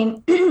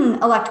doing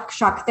electric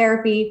shock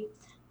therapy.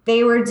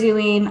 They were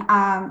doing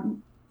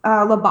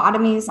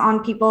lobotomies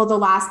on people. The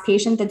last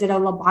patient that did a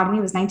lobotomy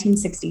was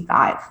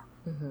 1965.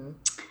 Mm-hmm.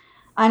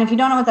 And if you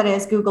don't know what that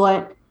is, Google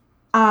it.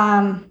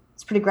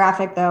 It's pretty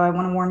graphic, though, I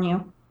want to warn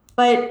you.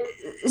 But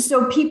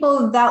so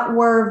people that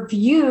were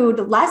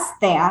viewed less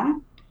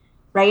than,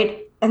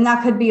 right, and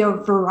that could be a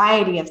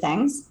variety of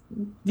things,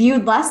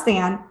 viewed less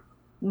than,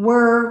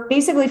 were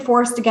basically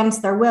forced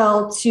against their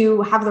will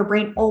to have their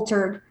brain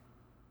altered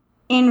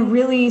in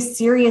really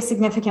serious,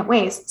 significant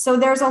ways. So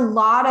there's a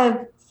lot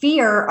of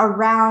fear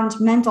around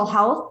mental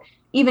health,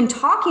 even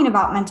talking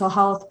about mental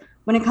health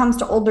when it comes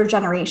to older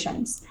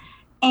generations.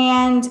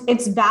 And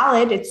it's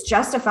valid, it's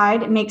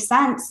justified, it makes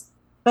sense.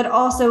 But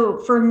also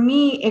for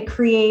me, it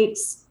did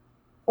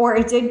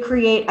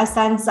create a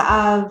sense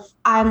of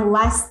I'm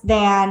less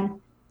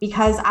than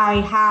because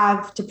I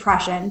have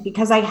depression,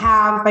 because I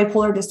have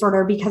bipolar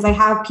disorder, because I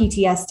have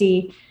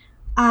PTSD,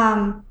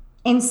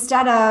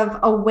 instead of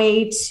a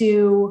way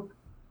to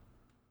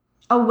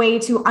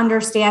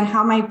understand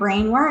how my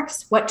brain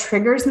works, what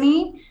triggers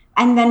me,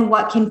 and then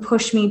what can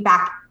push me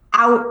back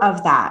out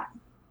of that.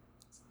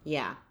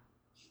 Yeah.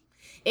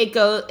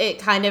 It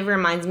kind of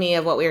reminds me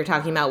of what we were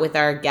talking about with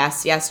our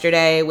guests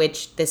yesterday,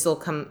 which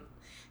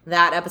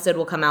that episode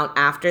will come out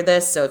after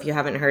this. So if you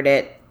haven't heard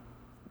it,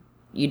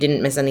 you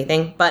didn't miss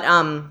anything. But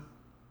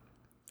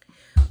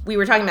we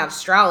were talking about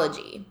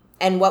astrology,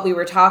 and what we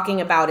were talking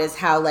about is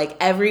how like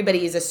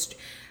the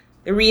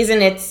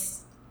reason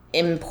it's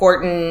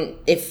important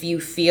if you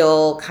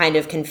feel kind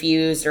of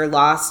confused or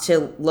lost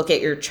to look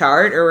at your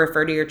chart or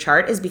refer to your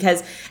chart is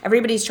because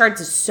everybody's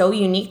charts is so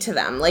unique to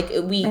them. Like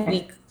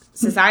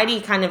society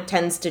kind of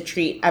tends to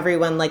treat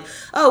everyone like,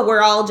 oh,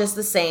 we're all just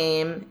the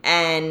same.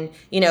 And,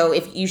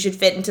 if you should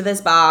fit into this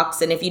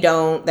box, and if you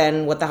don't,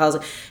 then what the hell is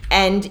it?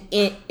 And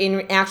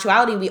in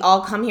actuality, we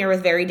all come here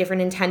with very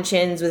different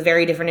intentions,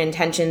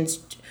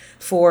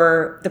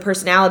 for the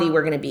personality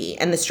we're going to be,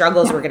 and the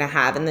struggles we're going to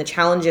have, and the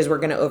challenges we're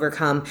going to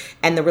overcome,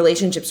 and the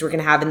relationships we're going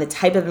to have, and the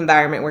type of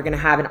environment we're going to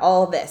have, and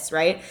all of this,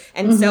 right?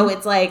 And so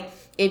it's like,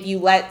 if you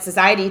let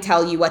society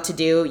tell you what to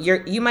do,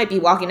 you might be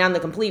walking down the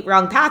complete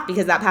wrong path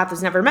because that path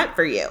was never meant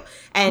for you.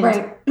 And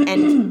right.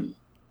 And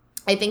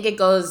I think it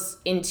goes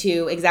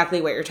into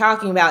exactly what you're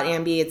talking about,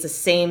 Ambi. It's the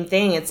same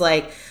thing. It's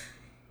like,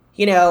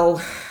 we all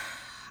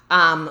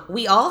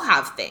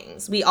have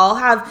things. We all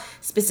have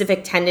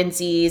specific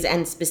tendencies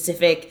and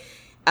specific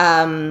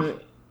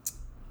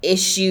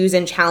issues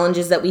and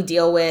challenges that we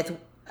deal with,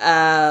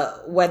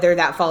 whether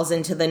that falls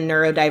into the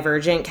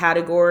neurodivergent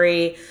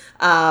category,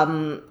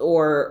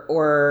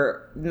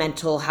 or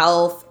mental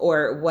health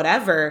or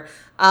whatever.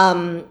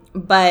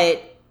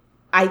 But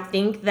I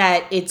think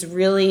that it's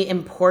really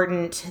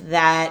important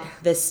that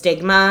the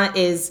stigma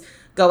is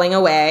going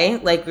away.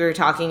 Like we were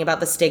talking about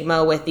the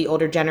stigma with the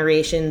older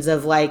generations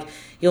of like,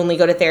 you only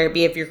go to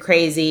therapy if you're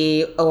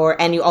crazy,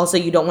 and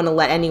you don't want to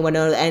let anyone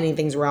know that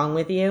anything's wrong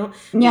with you.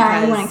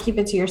 Yeah, you want to keep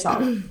it to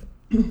yourself.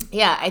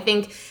 Yeah, I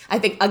think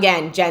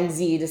again, Gen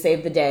Z to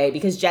save the day,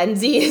 because Gen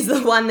Z is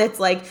the one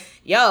that's like,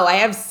 yo, I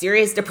have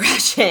serious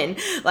depression.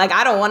 Like,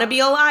 I don't want to be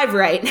alive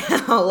right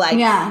now. Like,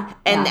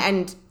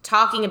 and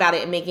talking about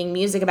it and making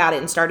music about it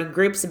and starting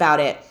groups about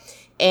it.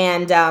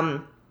 And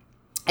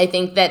I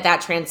think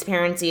that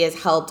transparency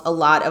has helped a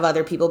lot of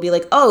other people be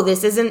like, oh,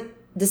 this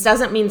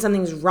doesn't mean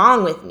something's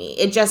wrong with me.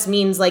 It just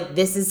means like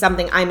this is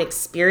something I'm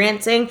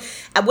experiencing.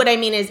 And what I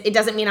mean is it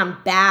doesn't mean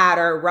I'm bad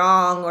or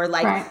wrong or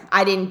like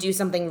I didn't do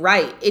something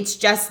right. It's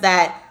just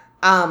that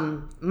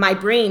my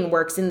brain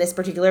works in this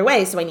particular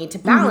way. So I need to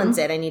balance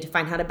it. I need to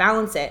find how to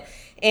balance it.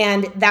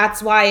 And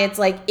that's why it's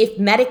like, if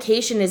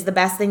medication is the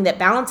best thing that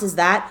balances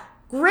that,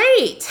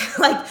 great.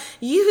 Like,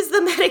 use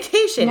the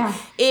medication. Yeah.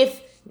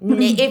 If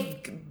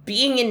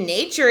being in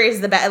nature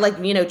is the best,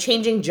 like,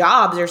 changing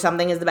jobs or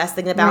something is the best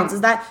thing that balances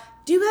that,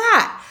 do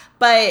that.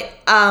 But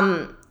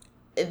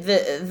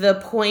the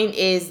point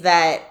is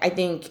that I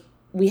think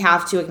we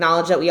have to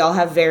acknowledge that we all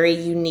have very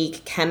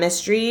unique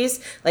chemistries,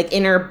 like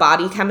inner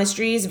body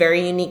chemistries,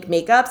 very unique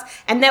makeups,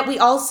 and that we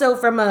also,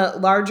 from a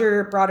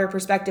larger, broader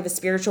perspective, a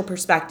spiritual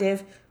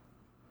perspective,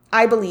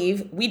 I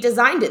believe we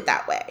designed it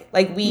that way.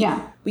 Like we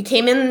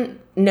came in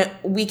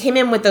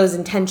with those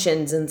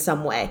intentions in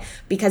some way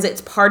because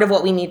it's part of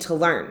what we need to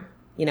learn,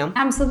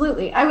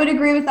 Absolutely. I would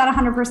agree with that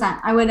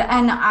 100%.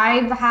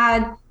 I've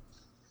had,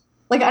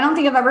 like, I don't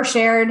think I've ever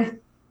shared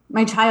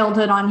my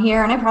childhood on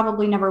here, and I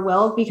probably never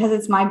will because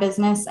it's my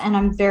business, and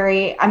I'm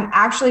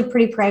actually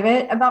pretty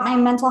private about my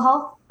mental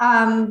health,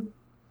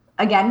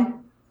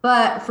 again,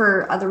 but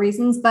for other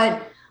reasons.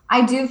 But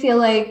I do feel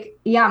like,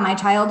 yeah, my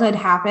childhood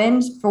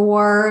happened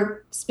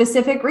for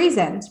specific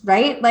reasons,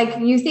 right? Like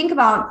you think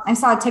about, I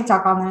saw a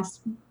TikTok on this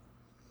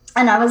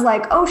and I was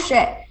like, oh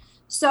shit.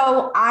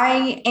 So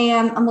I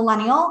am a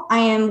millennial. I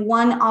am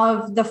one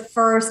of the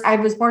first, I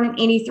was born in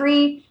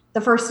 83.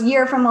 The first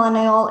year from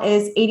millennial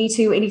is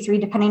 82, 83,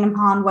 depending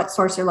upon what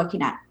source you're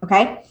looking at.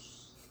 Okay.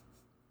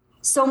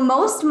 So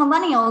most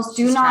millennials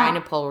do not trying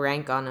to pull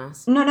rank on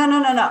us. No.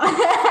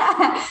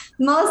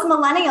 Most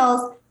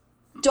millennials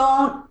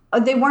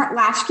they weren't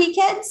latchkey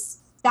kids.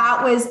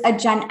 That was a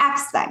Gen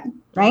X thing,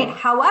 right?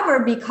 However,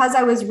 because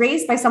I was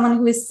raised by someone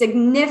who is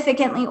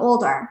significantly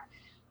older,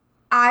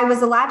 I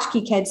was a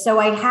latchkey kid. So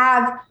I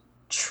have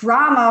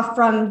trauma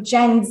from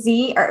Gen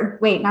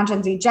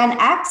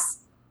X,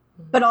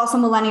 but also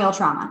millennial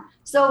trauma.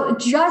 So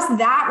just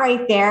that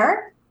right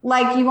there,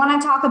 like you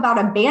want to talk about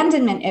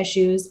abandonment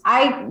issues.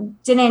 I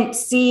didn't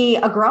see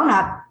a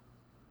grown-up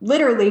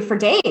literally for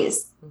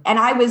days. And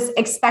I was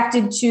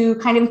expected to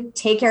kind of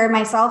take care of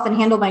myself and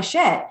handle my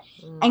shit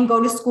and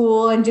go to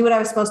school and do what I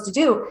was supposed to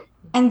do.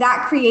 And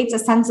that creates a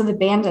sense of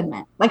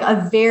abandonment, like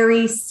a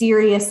very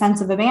serious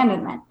sense of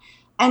abandonment.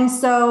 And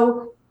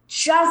so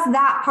just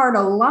that part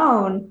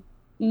alone,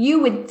 you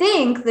would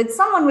think that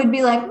someone would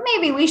be like,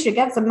 maybe we should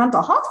get some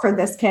mental health for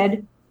this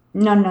kid.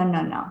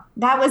 No.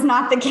 That was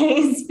not the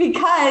case,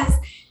 because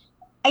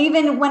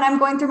even when I'm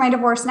going through my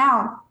divorce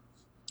now,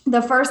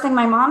 the first thing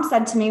my mom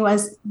said to me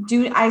was,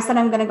 I said,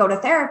 I'm going to go to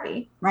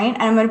therapy, right?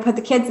 And I'm going to put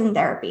the kids in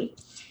therapy.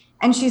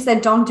 And she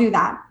said, don't do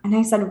that. And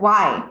I said,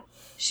 why?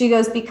 She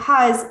goes,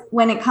 because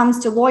when it comes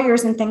to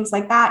lawyers and things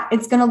like that,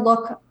 it's going to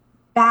look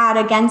bad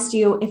against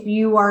you if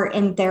you are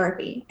in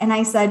therapy. And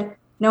I said,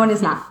 no, it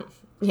is not.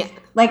 Yeah.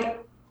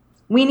 Like,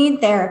 we need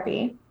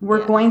therapy.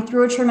 We're going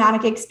through a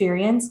traumatic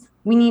experience.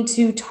 We need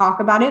to talk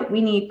about it.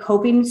 We need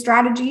coping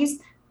strategies.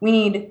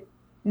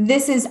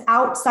 This is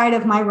outside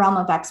of my realm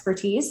of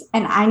expertise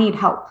and I need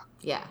help.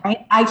 Yeah.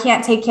 Right. I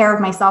can't take care of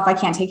myself. I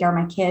can't take care of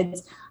my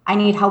kids. I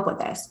need help with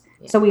this.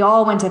 Yeah. So we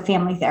all went to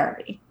family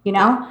therapy, you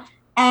know? Yeah.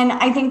 And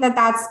I think that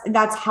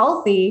that's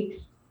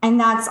healthy. And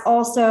that's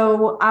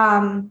also,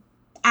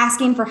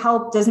 asking for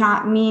help does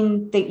not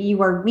mean that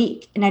you are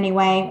weak in any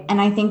way. And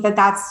I think that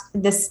that's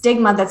the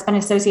stigma that's been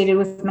associated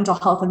with mental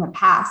health in the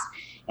past,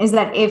 is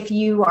that if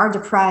you are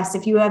depressed,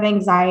 if you have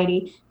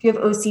anxiety, if you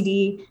have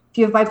OCD, if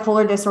you have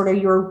bipolar disorder,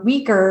 you're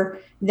weaker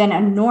than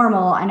a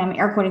normal, and I'm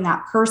air quoting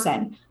that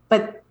person.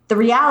 But the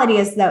reality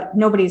is that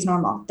nobody's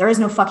normal. There is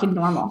no fucking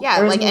normal.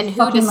 Yeah, and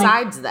who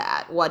decides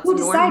that? Who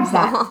decides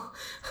that?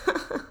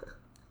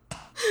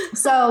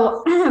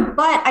 So,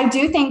 but I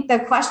do think the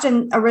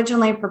question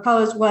originally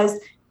proposed was,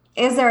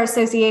 is there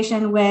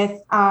association with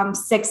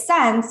sixth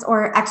sense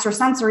or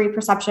extrasensory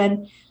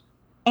perception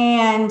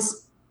and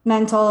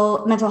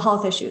mental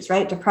health issues,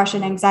 right?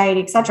 Depression,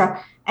 anxiety,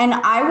 etc. And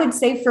I would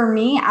say for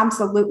me,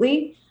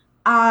 absolutely.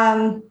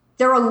 There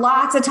were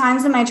lots of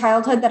times in my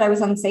childhood that I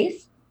was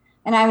unsafe,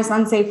 and I was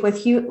unsafe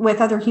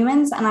with other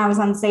humans, and I was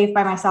unsafe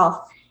by myself.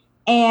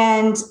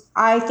 And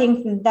I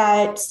think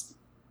that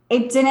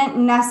it didn't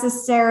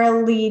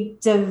necessarily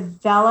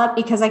develop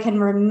because I can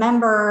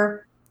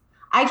remember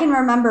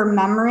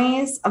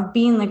memories of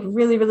being like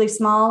really, really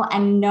small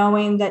and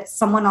knowing that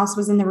someone else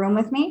was in the room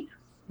with me.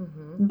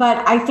 Mm-hmm.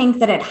 But I think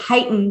that it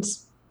heightened,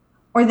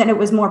 or that it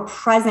was more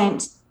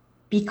present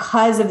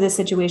because of the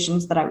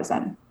situations that I was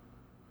in.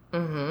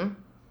 Mm-hmm.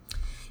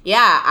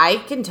 Yeah,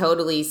 I can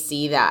totally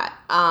see that.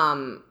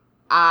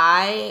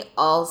 I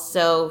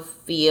also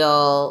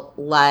feel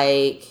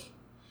like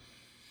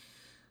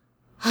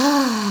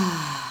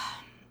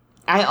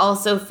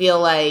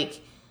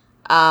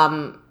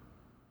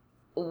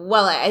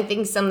well, I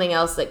think something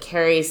else that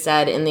Carrie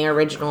said in the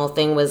original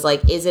thing was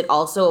like, is it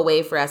also a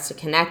way for us to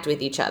connect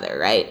with each other,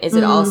 right? Is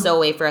it also a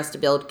way for us to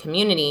build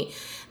community?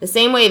 The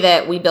same way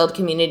that we build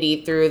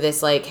community through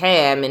this, like,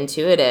 hey, I'm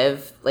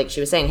intuitive, like she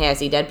was saying, hey, I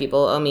see dead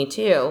people, oh, me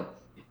too,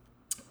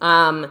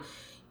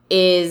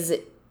 is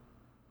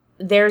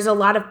there's a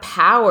lot of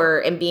power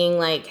in being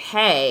like,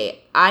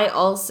 hey, I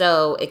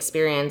also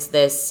experience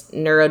this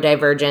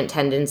neurodivergent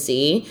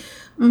tendency,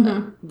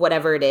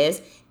 whatever it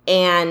is,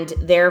 and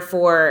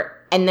therefore,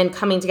 and then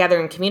coming together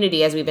in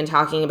community, as we've been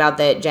talking about,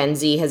 that Gen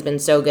Z has been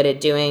so good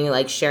at doing,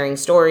 like sharing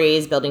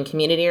stories, building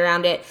community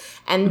around it,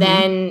 and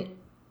then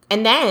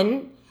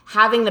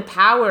having the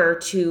power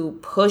to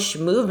push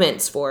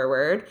movements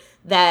forward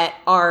that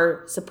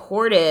are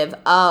supportive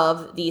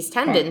of these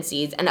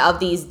tendencies and of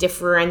these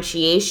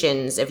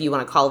differentiations, if you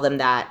want to call them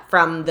that,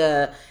 from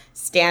the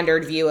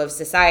standard view of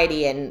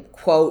society and,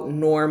 quote,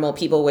 normal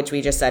people, which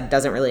we just said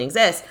doesn't really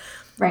exist.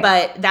 Right.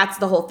 But that's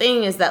the whole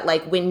thing, is that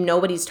like when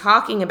nobody's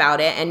talking about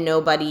it and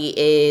nobody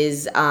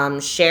is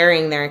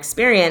sharing their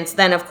experience,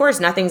 then of course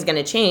nothing's going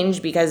to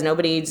change, because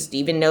nobody just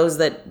even knows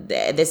that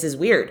this is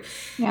weird.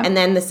 Yep. And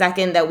then the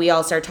second that we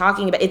all start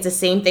talking about, it's the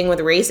same thing with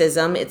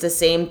racism. It's the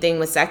same thing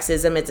with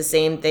sexism. It's the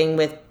same thing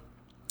with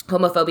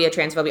homophobia,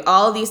 transphobia,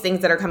 all of these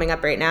things that are coming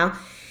up right now.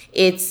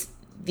 It's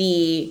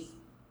the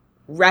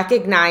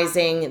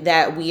recognizing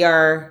that we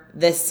are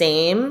the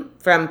same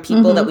from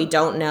people that we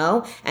don't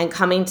know, and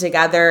coming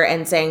together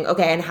and saying,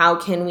 okay, and how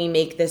can we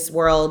make this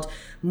world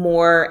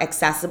more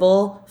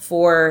accessible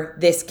for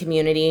this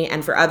community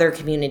and for other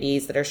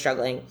communities that are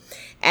struggling.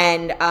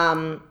 And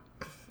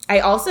I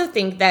also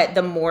think that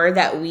the more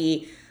that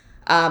we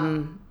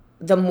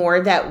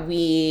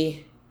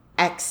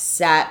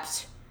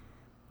accept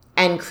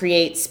and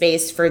create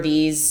space for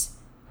these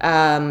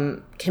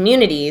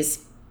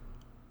communities,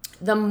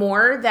 the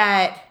more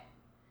that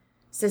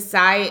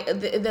society,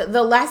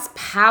 the less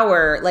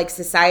power like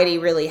society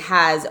really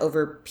has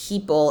over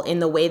people in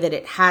the way that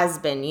it has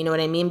been. You know what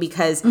I mean?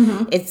 Because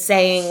it's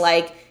saying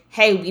like,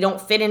 hey, we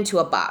don't fit into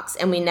a box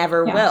and we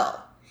never will.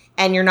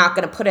 And you're not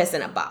going to put us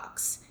in a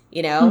box,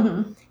 you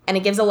know? And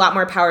it gives a lot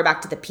more power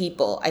back to the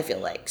people, I feel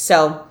like.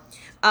 So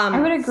I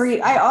would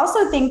agree. I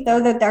also think,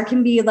 though, that there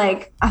can be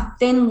like a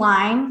thin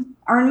line,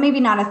 or maybe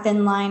not a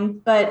thin line,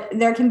 but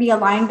there can be a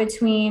line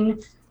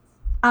between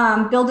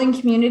building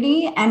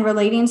community and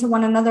relating to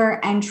one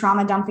another and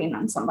trauma dumping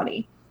on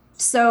somebody.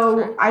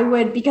 So I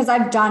would, because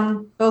I've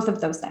done both of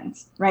those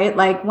things, right?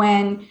 Like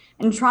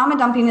and trauma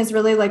dumping is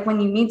really like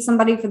when you meet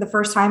somebody for the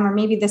first time, or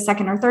maybe the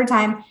second or third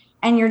time,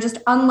 and you're just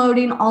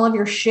unloading all of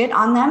your shit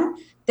on them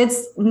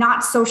that's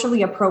not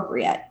socially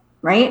appropriate,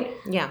 right?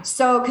 Yeah.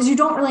 So, because you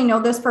don't really know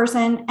this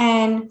person,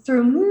 and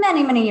through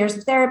many, many years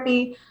of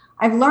therapy,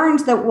 I've learned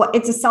that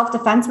it's a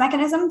self-defense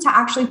mechanism to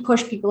actually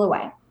push people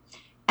away.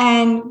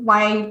 And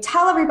why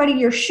tell everybody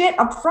your shit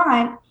up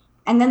front,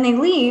 and then they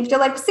leave, they're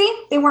like,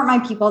 see, they weren't my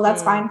people.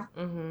 That's fine.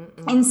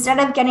 Instead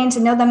of getting to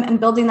know them and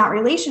building that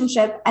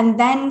relationship, and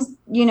then,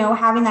 you know,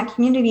 having that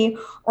community,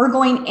 or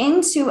going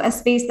into a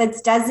space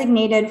that's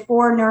designated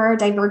for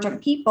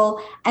neurodivergent people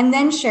and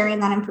then sharing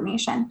that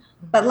information.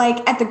 But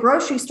like at the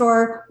grocery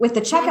store with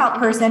the checkout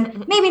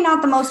person, maybe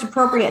not the most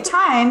appropriate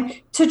time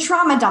to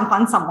trauma dump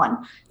on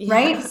someone,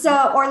 right?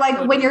 So, or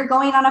like when you're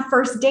going on a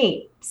first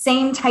date,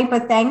 same type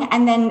of thing.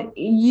 And then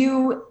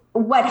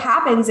what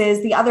happens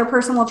is the other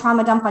person will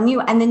trauma dump on you,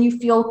 and then you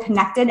feel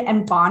connected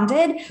and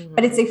bonded,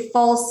 but it's a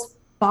false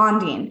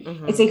bonding.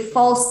 It's a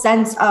false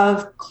sense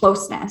of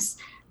closeness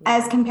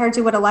as compared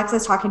to what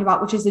Alexa's talking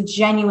about, which is a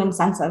genuine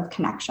sense of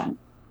connection.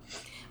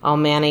 Oh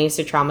man, I used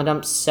to trauma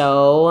dump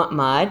so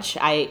much.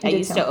 I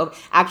used to,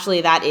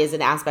 actually that is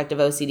an aspect of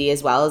OCD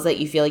as well, is that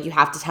you feel like you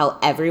have to tell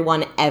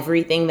everyone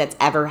everything that's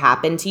ever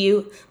happened to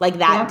you, like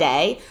that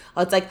day.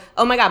 It's like,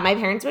 oh my God, my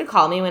parents would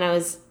call me when I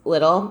was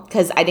little,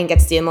 because I didn't get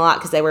to see them a lot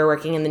because they were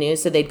working in the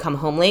news, so they'd come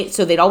home late.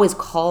 So they'd always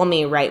call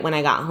me right when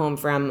I got home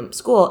from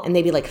school, and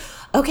they'd be like,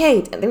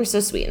 okay, they were so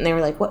sweet. And they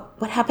were like,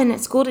 what happened at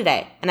school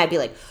today? And I'd be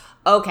like,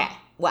 okay,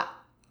 well,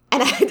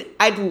 and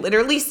I'd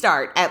literally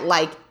start at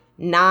like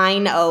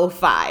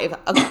 9:05.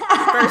 Okay,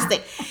 first thing.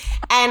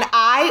 And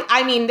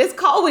I mean, this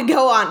call would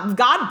go on.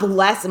 God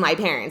bless my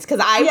parents, because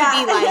I would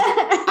be like,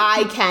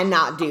 I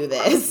cannot do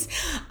this.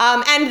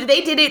 And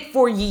they did it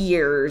for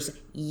years.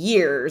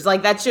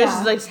 Like, that's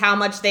just how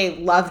much they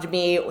loved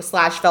me /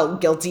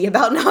 felt guilty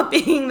about not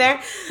being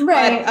there.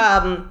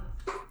 Right.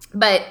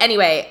 But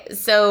anyway,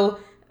 so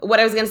what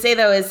I was going to say,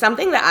 though, is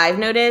something that I've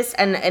noticed,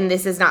 and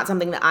this is not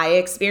something that I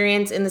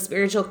experience in the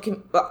spiritual,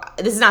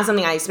 this is not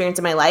something I experience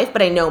in my life,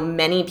 but I know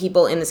many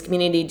people in this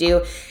community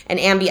do. And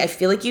Ambi, I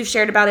feel like you've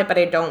shared about it, but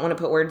I don't want to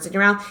put words in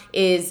your mouth,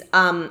 is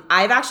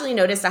I've actually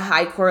noticed a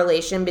high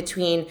correlation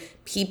between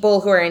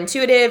people who are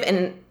intuitive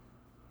and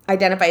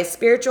identify as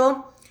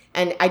spiritual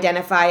and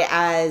identify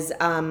as,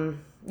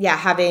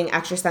 having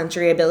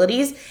extrasensory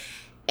abilities,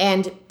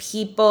 and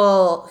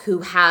people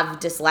who have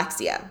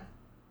dyslexia.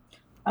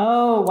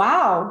 Oh,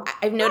 wow.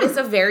 I've noticed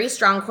a very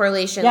strong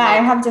correlation. Yeah, I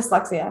have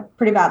dyslexia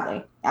pretty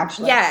badly,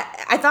 actually. Yeah,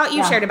 I thought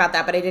you shared about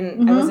that, but I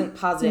didn't. I wasn't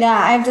positive. Yeah,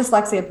 I have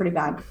dyslexia pretty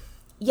bad.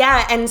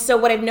 Yeah, and so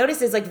what I've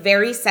noticed is like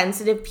very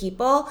sensitive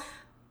people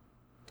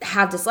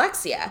have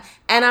dyslexia.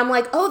 And I'm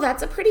like, oh,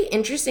 that's a pretty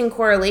interesting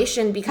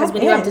correlation, because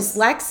when you have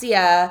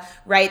dyslexia,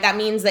 right, that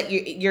means that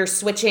you're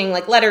switching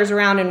like letters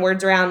around and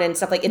words around and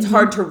stuff, like it's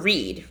hard to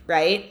read,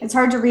 right? It's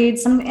hard to read.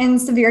 In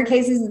severe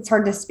cases, it's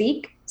hard to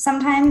speak.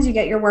 Sometimes you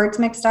get your words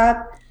mixed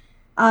up.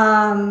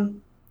 But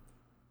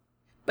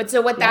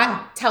so what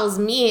that tells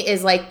me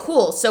is like,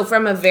 cool. So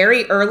from a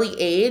very early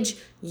age,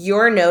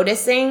 you're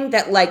noticing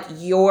that like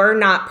you're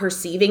not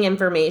perceiving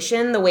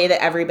information the way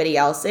that everybody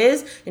else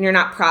is, and you're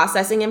not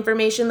processing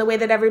information the way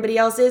that everybody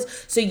else is.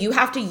 So you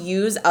have to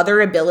use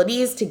other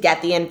abilities to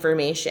get the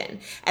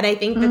information. And I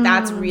think that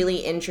that's really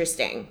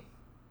interesting,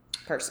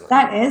 personally.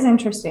 That is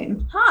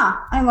interesting.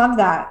 I love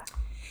that.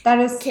 That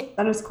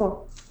is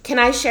cool. Can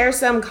I share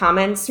some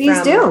comments from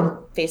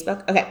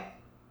Facebook? Okay.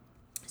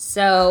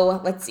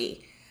 So let's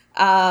see.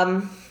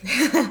 Andrea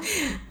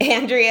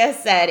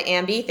said,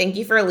 Ambi, thank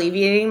you for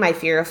alleviating my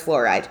fear of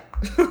fluoride.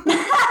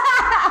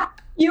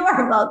 You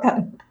are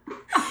welcome.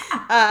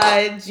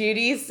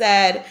 Judy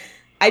said,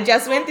 I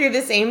just went through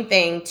the same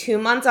thing, 2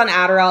 months on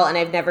Adderall, and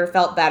I've never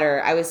felt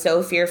better. I was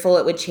so fearful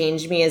it would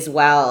change me as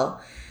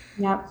well.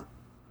 Yep.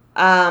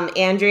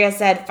 Andrea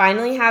said,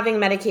 finally having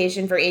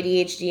medication for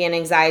ADHD and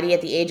anxiety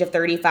at the age of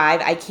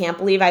 35. I can't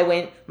believe I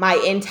went my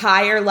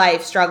entire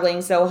life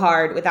struggling so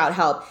hard without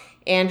help.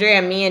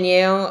 Andrea, me and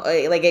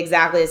you, like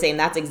exactly the same.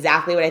 That's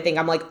exactly what I think.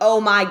 I'm like,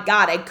 oh my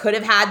God, I could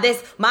have had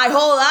this my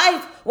whole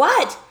life.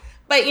 What?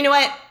 But you know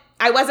what?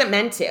 I wasn't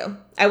meant to.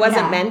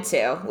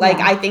 Like,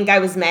 I think I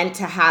was meant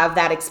to have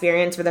that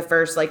experience for the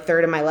first like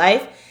third of my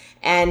life.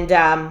 And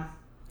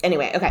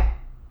anyway, okay.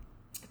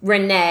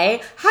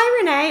 Renee.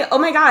 Hi, Renee. Oh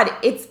my God.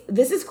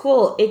 This is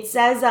cool. It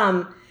says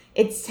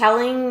it's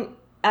telling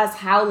us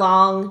how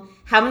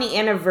many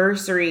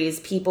anniversaries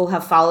people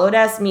have followed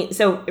us.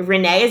 So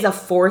Renee is a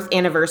 4th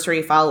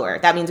anniversary follower.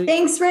 That means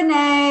Thanks,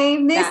 Renee.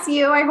 Miss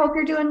you. I hope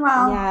you're doing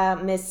well. Yeah,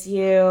 miss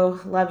you.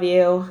 Love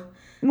you.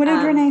 What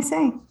did Renee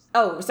say?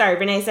 Oh, sorry.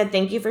 Renee said,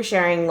 thank you for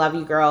sharing. Love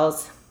you,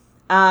 girls.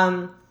 Andrea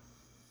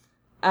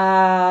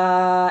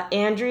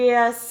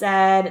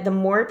said, the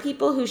more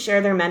people who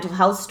share their mental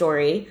health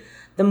story,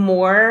 the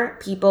more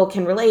people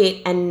can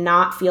relate and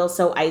not feel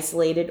so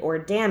isolated or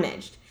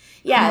damaged.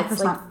 Yeah, 100%.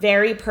 It's like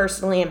very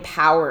personally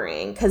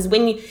empowering, because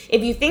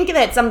if you think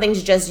that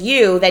something's just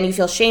you, then you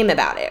feel shame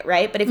about it,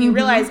 right? But if you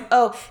realize,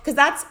 because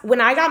that's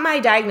when I got my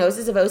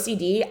diagnosis of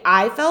OCD,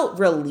 I felt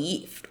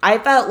relieved. I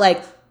felt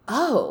like,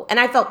 and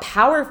I felt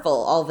powerful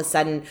all of a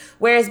sudden.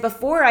 Whereas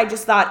before I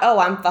just thought,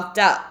 I'm fucked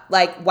up.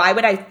 Like, why?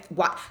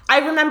 I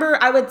remember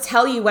I would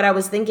tell you what I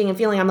was thinking and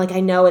feeling. I'm like,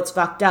 I know it's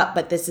fucked up,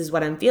 but this is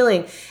what I'm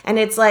feeling. And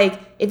it's like,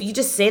 if you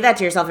just say that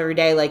to yourself every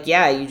day, like,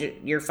 yeah,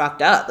 you're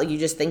fucked up. Like, you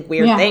just think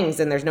weird things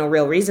and there's no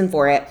real reason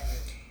for it.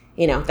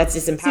 That's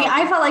just empowering. See,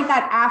 I felt like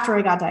that after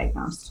I got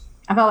diagnosed.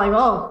 I felt like,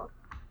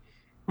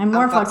 I'm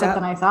more fucked up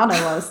than I thought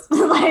I was.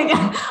 Like,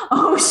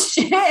 oh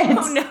shit.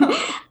 Oh no.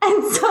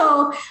 And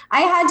so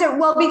I had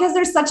to, because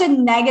there's such a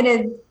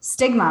negative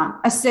stigma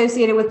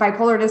associated with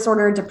bipolar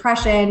disorder,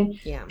 depression,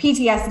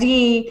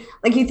 PTSD.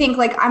 Like, you think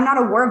like, I'm not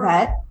a war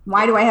vet.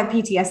 Why do I have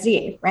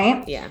PTSD?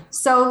 Right. Yeah.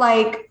 So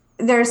like,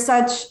 there's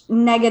such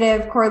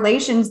negative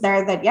correlations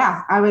there that,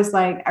 I was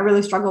like, I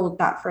really struggled with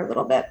that for a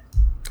little bit.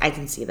 I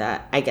can see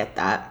that. I get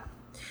that.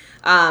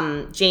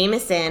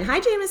 Jameson.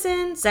 Hi,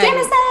 Jameson.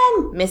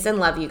 Jameson! Miss and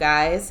love you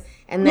guys.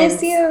 And then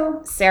miss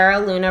you. Sarah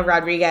Luna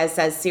Rodriguez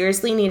says,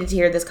 seriously needed to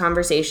hear this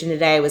conversation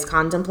today. Was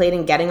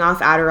contemplating getting off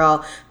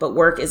Adderall, but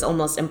work is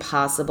almost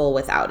impossible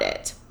without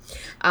it.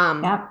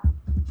 Yeah,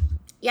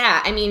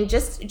 I mean,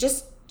 just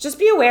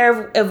be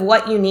aware of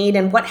what you need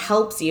and what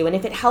helps you. And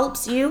if it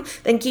helps you,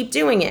 then keep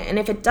doing it. And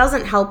if it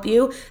doesn't help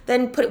you,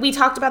 then we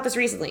talked about this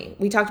recently.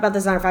 We talked about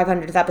this on our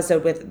 500th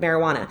episode with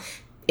marijuana.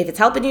 If it's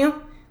helping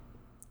you,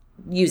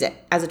 use it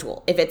as a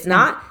tool. If it's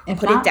not,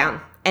 put it down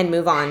and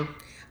move on.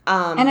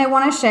 And I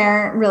want to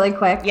share really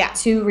quick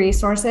 2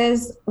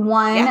 resources.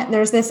 One,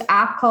 there's this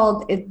app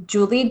called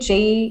Juli,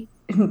 Juli.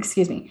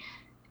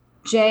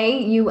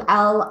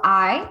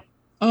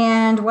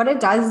 And what it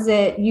does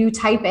is you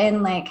type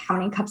in like how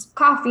many cups of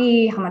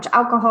coffee, how much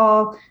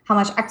alcohol, how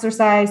much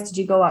exercise, did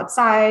you go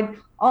outside,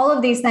 all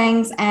of these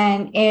things.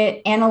 And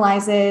it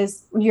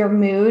analyzes your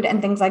mood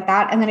and things like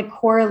that. And then it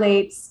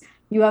correlates.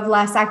 You have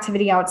less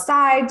activity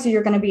outside, so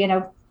you're going to be in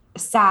a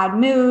sad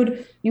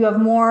mood. You have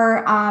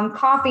more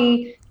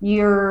coffee,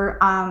 you're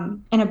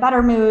in a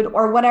better mood,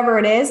 or whatever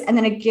it is. And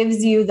then it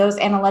gives you those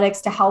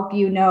analytics to help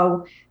you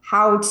know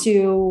how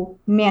to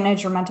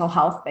manage your mental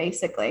health,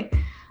 basically.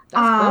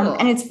 Cool.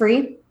 And it's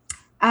free.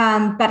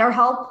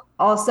 BetterHelp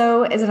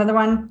also is another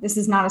one. This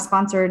is not a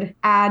sponsored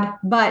ad,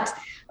 but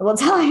I will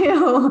tell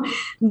you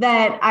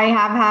that I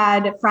have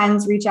had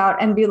friends reach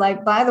out and be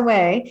like, by the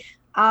way,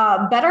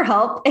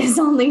 BetterHelp is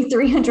only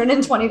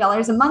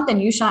 $320 a month, and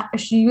you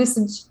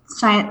should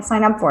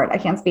sign up for it. I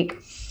can't speak.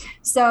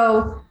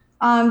 So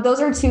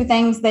those are 2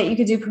 things that you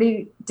could do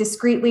pretty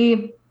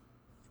discreetly.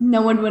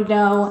 No one would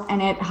know,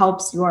 and it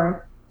helps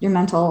your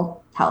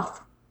mental health.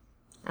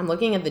 I'm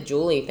looking at the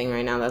Juli thing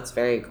right now. That's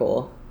very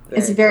cool.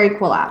 It's a very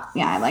cool app.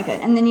 Yeah, I like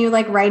it. And then you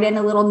like write in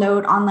a little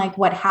note on like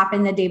what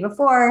happened the day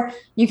before.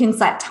 You can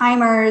set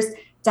timers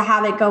to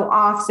have it go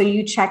off, so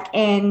you check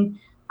in.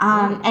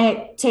 And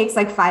it takes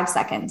like 5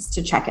 seconds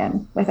to check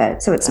in with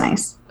it. So it's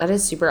nice. That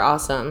is super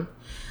awesome.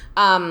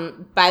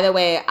 By the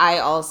way, I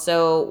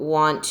also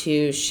want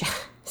to,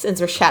 since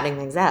we're shouting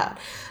things out,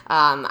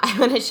 I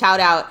want to shout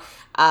out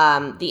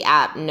the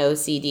app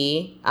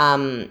NoCD.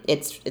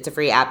 It's a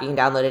free app. You can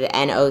download it at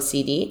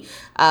NoCD.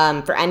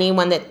 For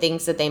anyone that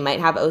thinks that they might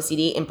have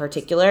OCD in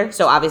particular.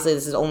 So obviously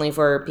this is only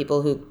for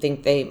people who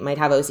think they might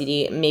have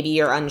OCD. Maybe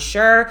you're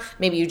unsure.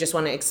 Maybe you just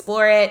want to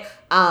explore it.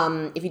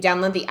 If you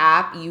download the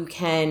app, you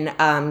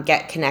can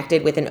get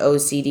connected with an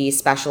OCD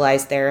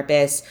specialized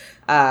therapist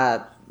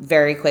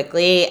very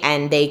quickly,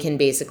 and they can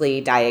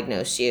basically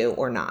diagnose you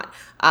or not.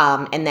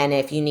 And then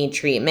if you need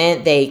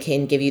treatment, they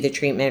can give you the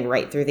treatment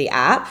right through the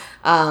app.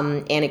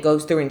 And it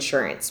goes through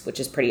insurance, which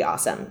is pretty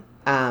awesome.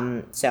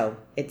 So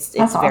it's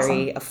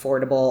very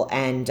affordable,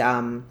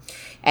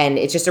 and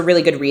it's just a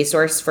really good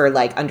resource for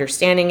like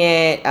understanding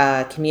it,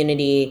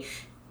 community,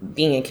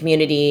 being a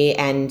community,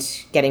 and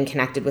getting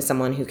connected with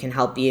someone who can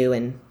help you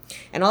and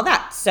all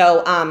that.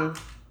 So,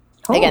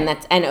 cool. Again,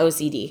 that's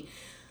NoCD.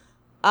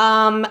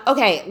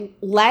 Okay,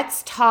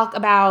 let's talk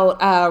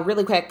about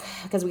really quick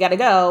because we got to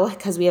go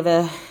because we have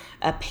a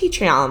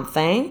Patreon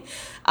thing.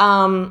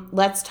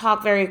 Let's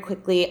talk very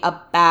quickly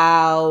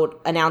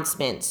about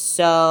announcements.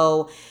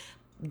 So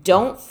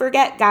don't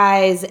forget,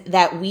 guys,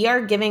 that we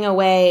are giving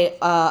away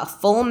a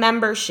full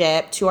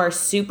membership to our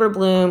Super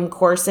Bloom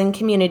course and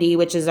community,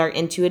 which is our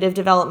intuitive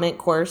development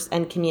course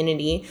and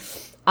community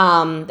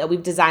that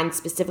we've designed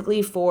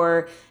specifically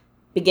for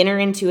beginner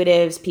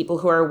intuitives, people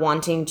who are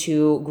wanting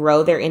to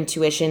grow their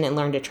intuition and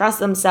learn to trust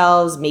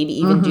themselves, maybe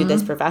even do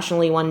this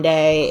professionally one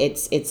day.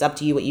 It's up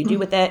to you what you do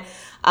with it.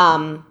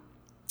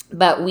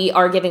 But we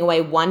are giving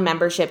away one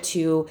membership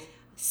to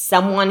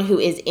someone who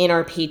is in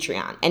our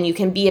Patreon. And you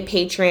can be a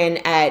patron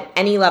at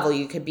any level.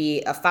 You could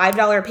be a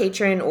 $5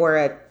 patron or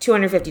a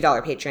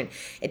 $250 patron.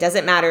 It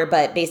doesn't matter.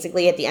 But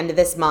basically at the end of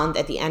this month,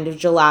 at the end of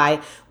July,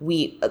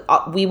 we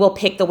will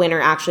pick the winner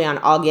actually on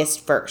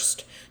August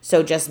 1st.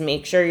 So just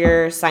make sure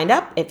you're signed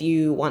up if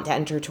you want to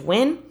enter to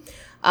win.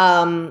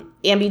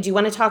 Ambi, do you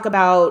want to talk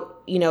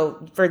about,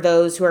 for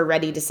those who are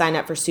ready to sign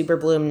up for Super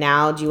Bloom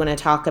now, do you want to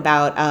talk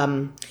about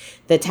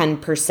the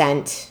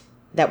 10%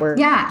 that we're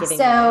giving?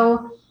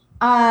 So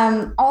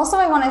also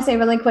I want to say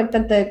really quick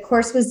that the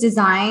course was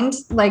designed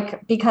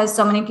because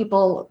so many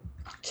people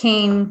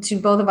came to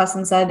both of us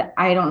and said,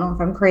 I don't know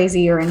if I'm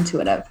crazy or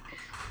intuitive.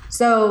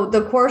 So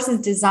the course is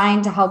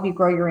designed to help you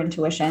grow your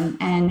intuition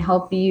and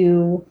help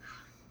you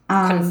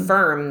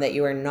confirm that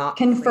you are not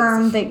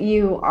confirm that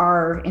you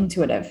are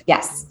intuitive.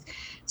 Yes.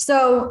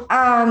 So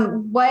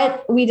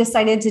what we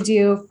decided to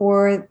do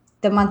for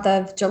the month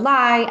of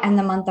July and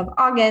the month of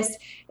August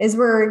is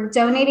we're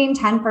donating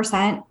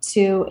 10%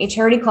 to a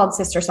charity called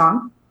Sister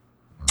Song.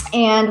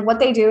 And what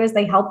they do is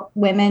they help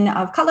women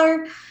of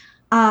color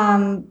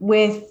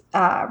with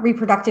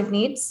reproductive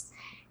needs.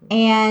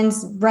 And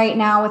right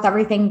now, with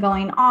everything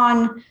going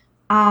on,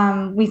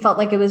 we felt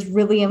like it was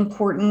really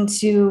important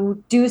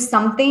to do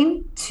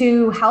something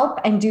to help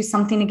and do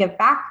something to give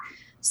back.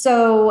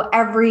 So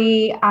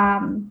every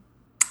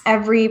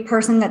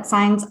person that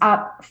signs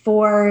up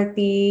for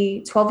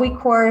the 12-week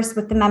course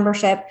with the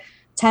membership,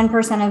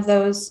 10% of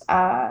those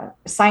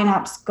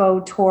signups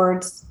go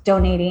towards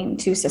donating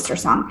to Sister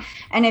Song.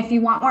 And if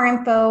you want more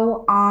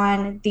info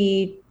on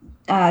the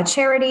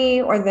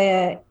charity or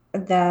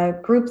the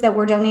group that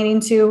we're donating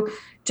to,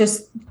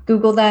 just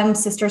Google them,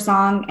 Sister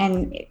Song,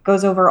 and it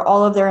goes over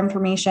all of their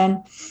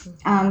information.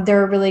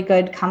 They're a really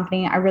good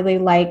company. I really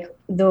like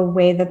the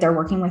way that they're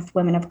working with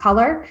women of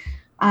color.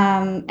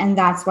 And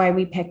that's why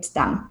we picked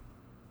them.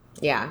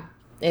 Yeah,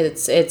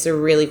 it's a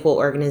really cool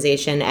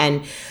organization.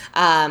 And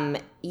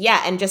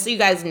and just so you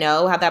guys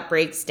know how that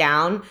breaks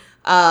down,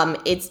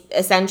 it's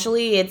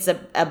essentially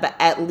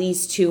at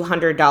least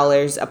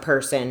 $200 a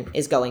person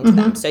is going to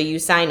them. So you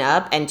sign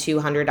up and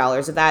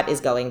 $200 of that is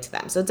going to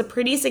them. So it's a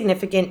pretty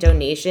significant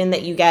donation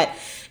that you get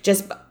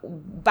just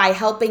by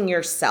helping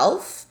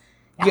yourself,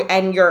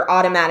 and you're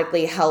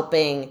automatically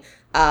helping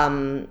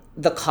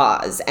the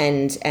cause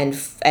and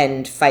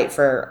fight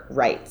for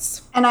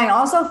rights. And I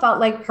also felt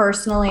like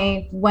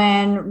personally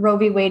when Roe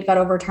v. Wade got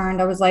overturned,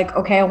 I was like,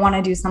 okay, I want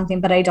to do something,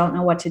 but I don't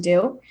know what to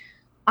do.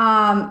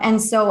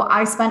 And so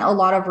I spent a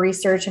lot of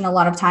research and a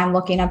lot of time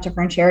looking up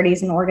different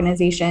charities and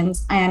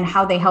organizations and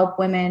how they help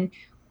women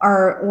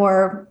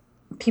or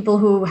people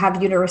who have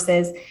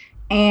uteruses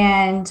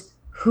and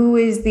who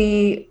is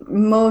the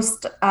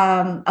most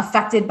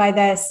affected by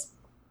this,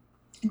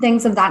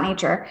 things of that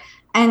nature.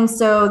 And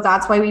so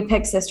that's why we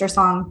picked Sister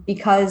Song,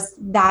 because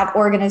that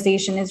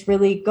organization is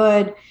really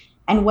good.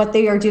 And what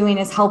they are doing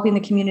is helping the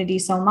community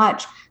so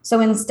much. So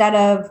instead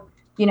of,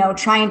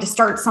 trying to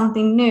start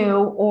something new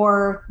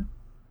or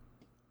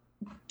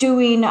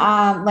doing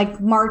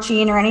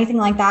marching or anything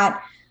like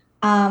that,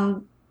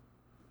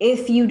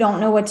 if you don't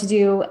know what to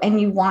do and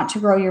you want to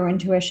grow your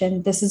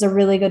intuition, this is a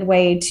really good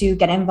way to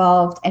get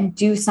involved and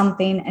do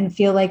something and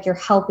feel like you're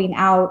helping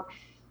out.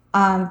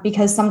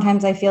 Because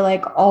sometimes I feel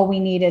like all we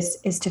need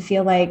is to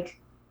feel like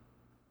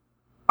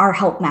our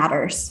help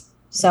matters.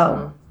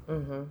 So,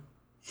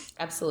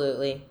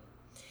 Absolutely.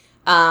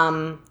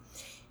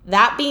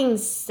 That being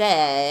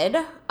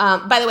said,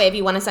 by the way, if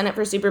you want to sign up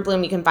for Super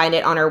Bloom, you can find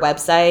it on our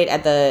website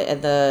at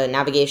the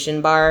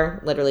navigation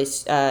bar, literally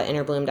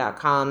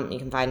innerbloom.com. You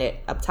can find it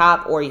up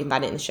top, or you can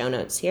find it in the show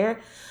notes here.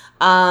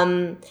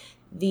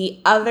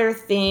 The other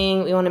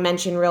thing we want to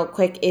mention real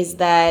quick is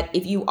that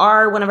if you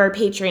are one of our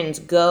patrons,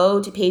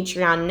 go to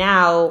Patreon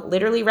now,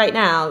 literally right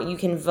now. You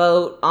can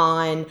vote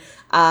on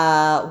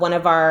one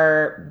of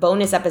our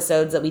bonus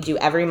episodes that we do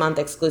every month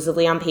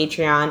exclusively on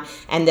Patreon.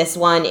 And this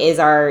one is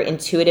our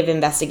intuitive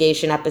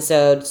investigation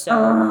episode. So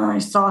I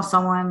saw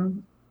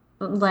someone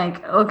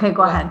okay,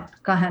 go ahead.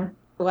 Go ahead.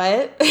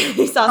 What?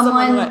 You saw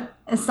someone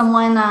what?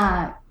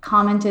 Someone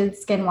commented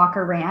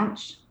Skinwalker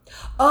Ranch.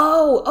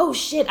 Oh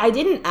shit. I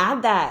didn't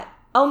add that.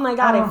 Oh my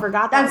God, I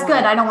forgot that. That's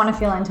good. I don't want to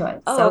feel into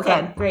it. Oh, so okay.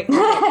 Good. Great.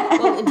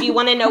 Well, do you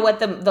want to know what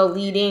the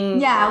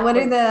leading... Yeah, what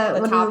are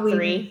the top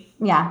three?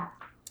 Yeah.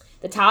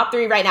 The top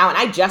three right now, and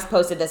I just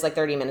posted this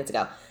 30 minutes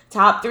ago.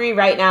 Top three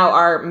right now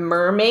are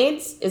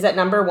Mermaids is at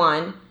number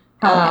one.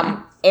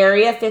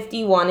 Area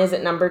 51 is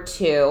at number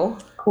 2.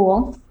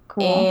 Cool.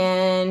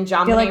 And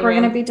John. I feel like we're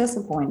going to be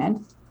disappointed.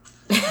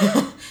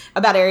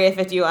 About Area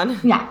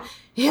 51? Yeah.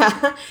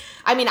 Yeah.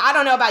 I mean, I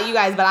don't know about you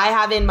guys, but I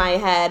have in my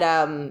head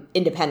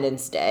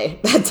Independence Day.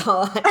 That's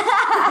all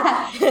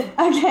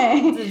Okay.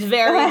 It's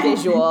very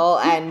visual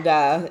and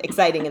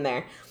exciting in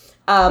there.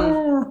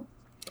 And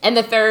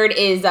the third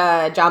is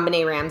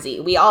JonBenet Ramsey.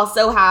 We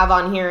also have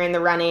on here in the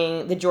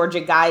running the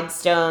Georgia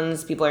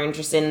Guidestones. People are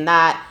interested in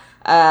that.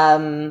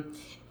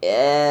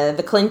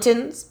 The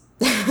Clintons.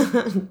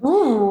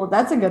 Ooh,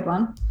 that's a good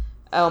one.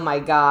 Oh my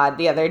God!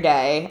 The other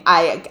day,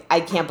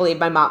 I can't believe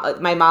my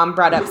mom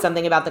brought up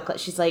something about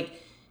she's like,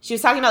 she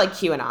was talking about like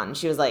QAnon.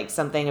 She was like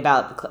something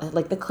about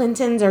like the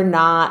Clintons are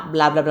not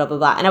blah blah blah blah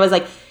blah, and I was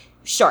like,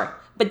 sure,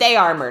 but they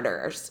are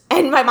murderers.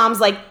 And my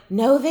mom's like,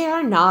 no, they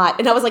are not.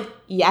 And I was like,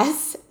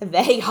 yes,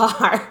 they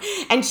are.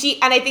 And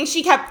I think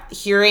she kept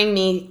hearing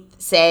me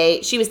say,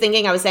 she was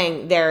thinking I was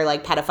saying they're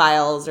like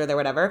pedophiles or they're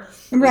whatever.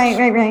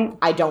 Right.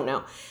 I don't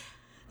know.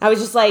 I was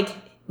just like,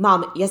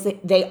 Mom, yes,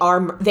 they are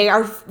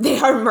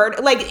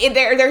murder. Like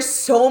there's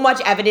so much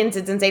evidence.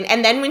 It's insane.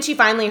 And then when she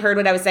finally heard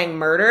what I was saying,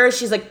 murder,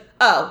 she's like,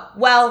 oh,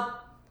 well,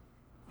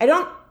 I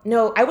don't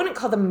know. I wouldn't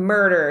call them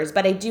murderers,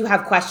 but I do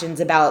have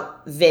questions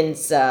about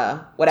Vince,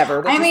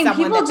 whatever. Which is someone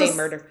people that just they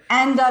murder.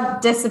 End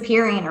up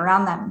disappearing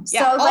around them.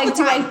 Yeah, so like,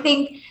 do I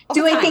think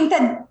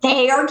that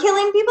they are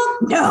killing people?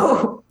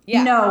 No.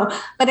 Yeah. No,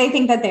 but I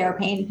think that they are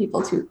paying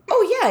people to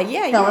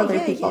kill other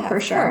people for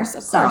sure.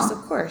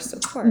 Of course.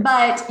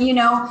 But,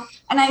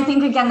 and I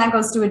think, again, that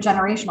goes to a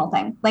generational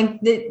thing. Like,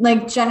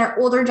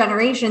 older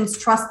generations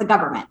trust the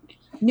government.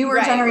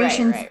 Newer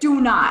generations do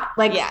not.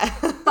 Like,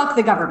 fuck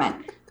the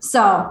government.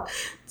 So.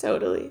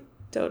 Totally.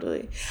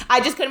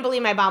 I just couldn't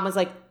believe my mom was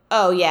like,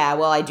 oh, yeah,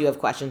 well, I do have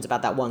questions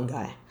about that one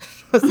guy.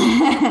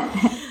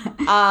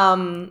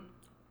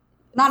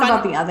 Not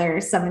about the other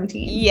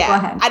 17. Yeah. Go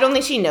ahead. I don't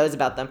think she knows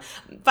about them.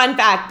 Fun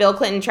fact, Bill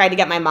Clinton tried to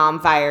get my mom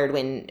fired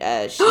when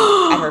she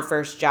at her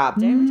first job.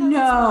 Did I ever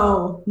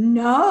tell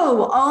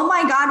No. Oh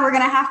my God,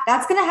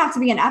 that's going to have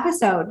to be an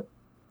episode.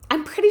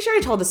 I'm pretty sure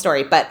I told the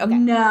story, but okay.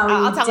 No,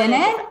 I'll tell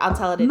it. I'll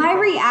tell it. My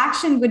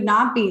reaction would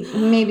not be,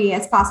 maybe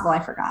it's possible I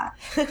forgot.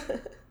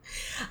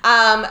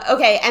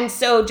 Okay, and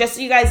so just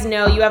so you guys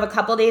know, you have a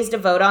couple days to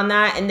vote on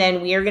that, and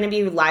then we are going to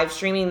be live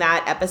streaming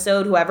that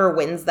episode. Whoever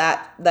wins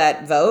that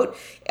vote,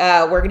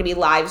 we're going to be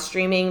live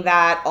streaming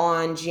that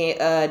on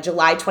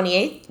July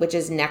 28th, which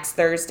is next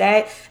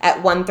Thursday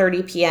at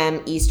 1:30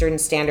 p.m. Eastern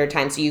Standard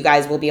Time. So you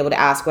guys will be able to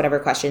ask whatever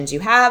questions you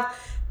have.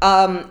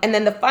 And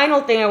then the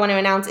final thing I want to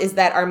announce is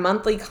that our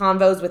monthly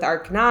convos with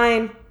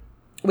Arc9,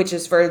 which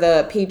is for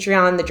the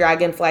Patreon, the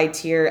Dragonfly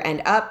tier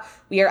and up,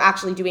 we are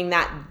actually doing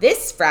that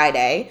this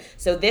Friday.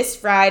 So this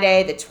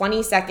Friday, the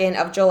 22nd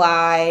of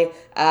July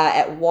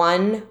at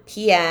 1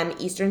 p.m.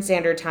 Eastern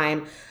Standard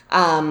Time.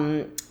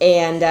 And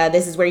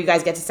this is where you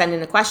guys get to send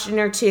in a question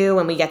or two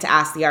and we get to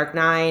ask the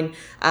Arc9.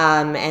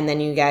 And then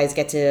you guys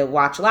get to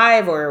watch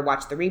live or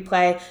watch the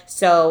replay.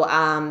 So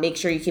make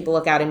sure you keep a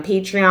lookout in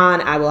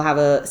Patreon. I will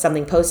have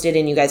something posted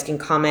and you guys can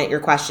comment your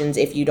questions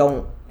if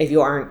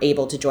you aren't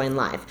able to join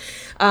live.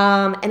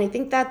 And I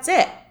think that's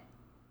it.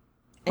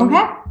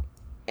 Okay.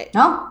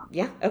 No.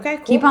 Yeah. Okay.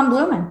 Cool. Keep on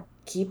blooming.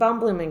 Keep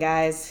on blooming,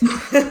 guys.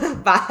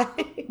 Bye.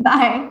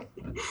 Bye.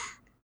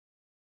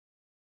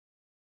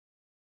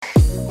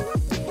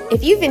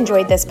 If you've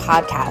enjoyed this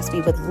podcast,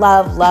 we would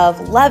love,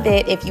 love, love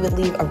it if you would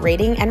leave a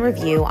rating and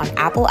review on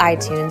Apple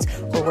iTunes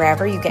or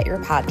wherever you get your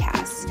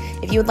podcasts.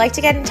 If you would like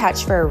to get in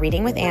touch for a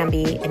reading with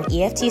Ambi, an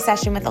EFT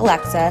session with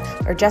Alexa,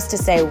 or just to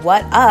say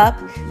what up,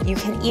 you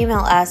can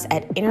email us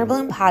at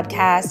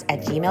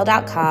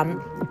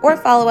innerbloom.podcast@gmail.com or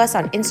follow us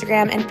on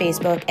Instagram and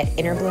Facebook at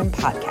Innerbloom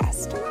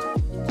Podcast.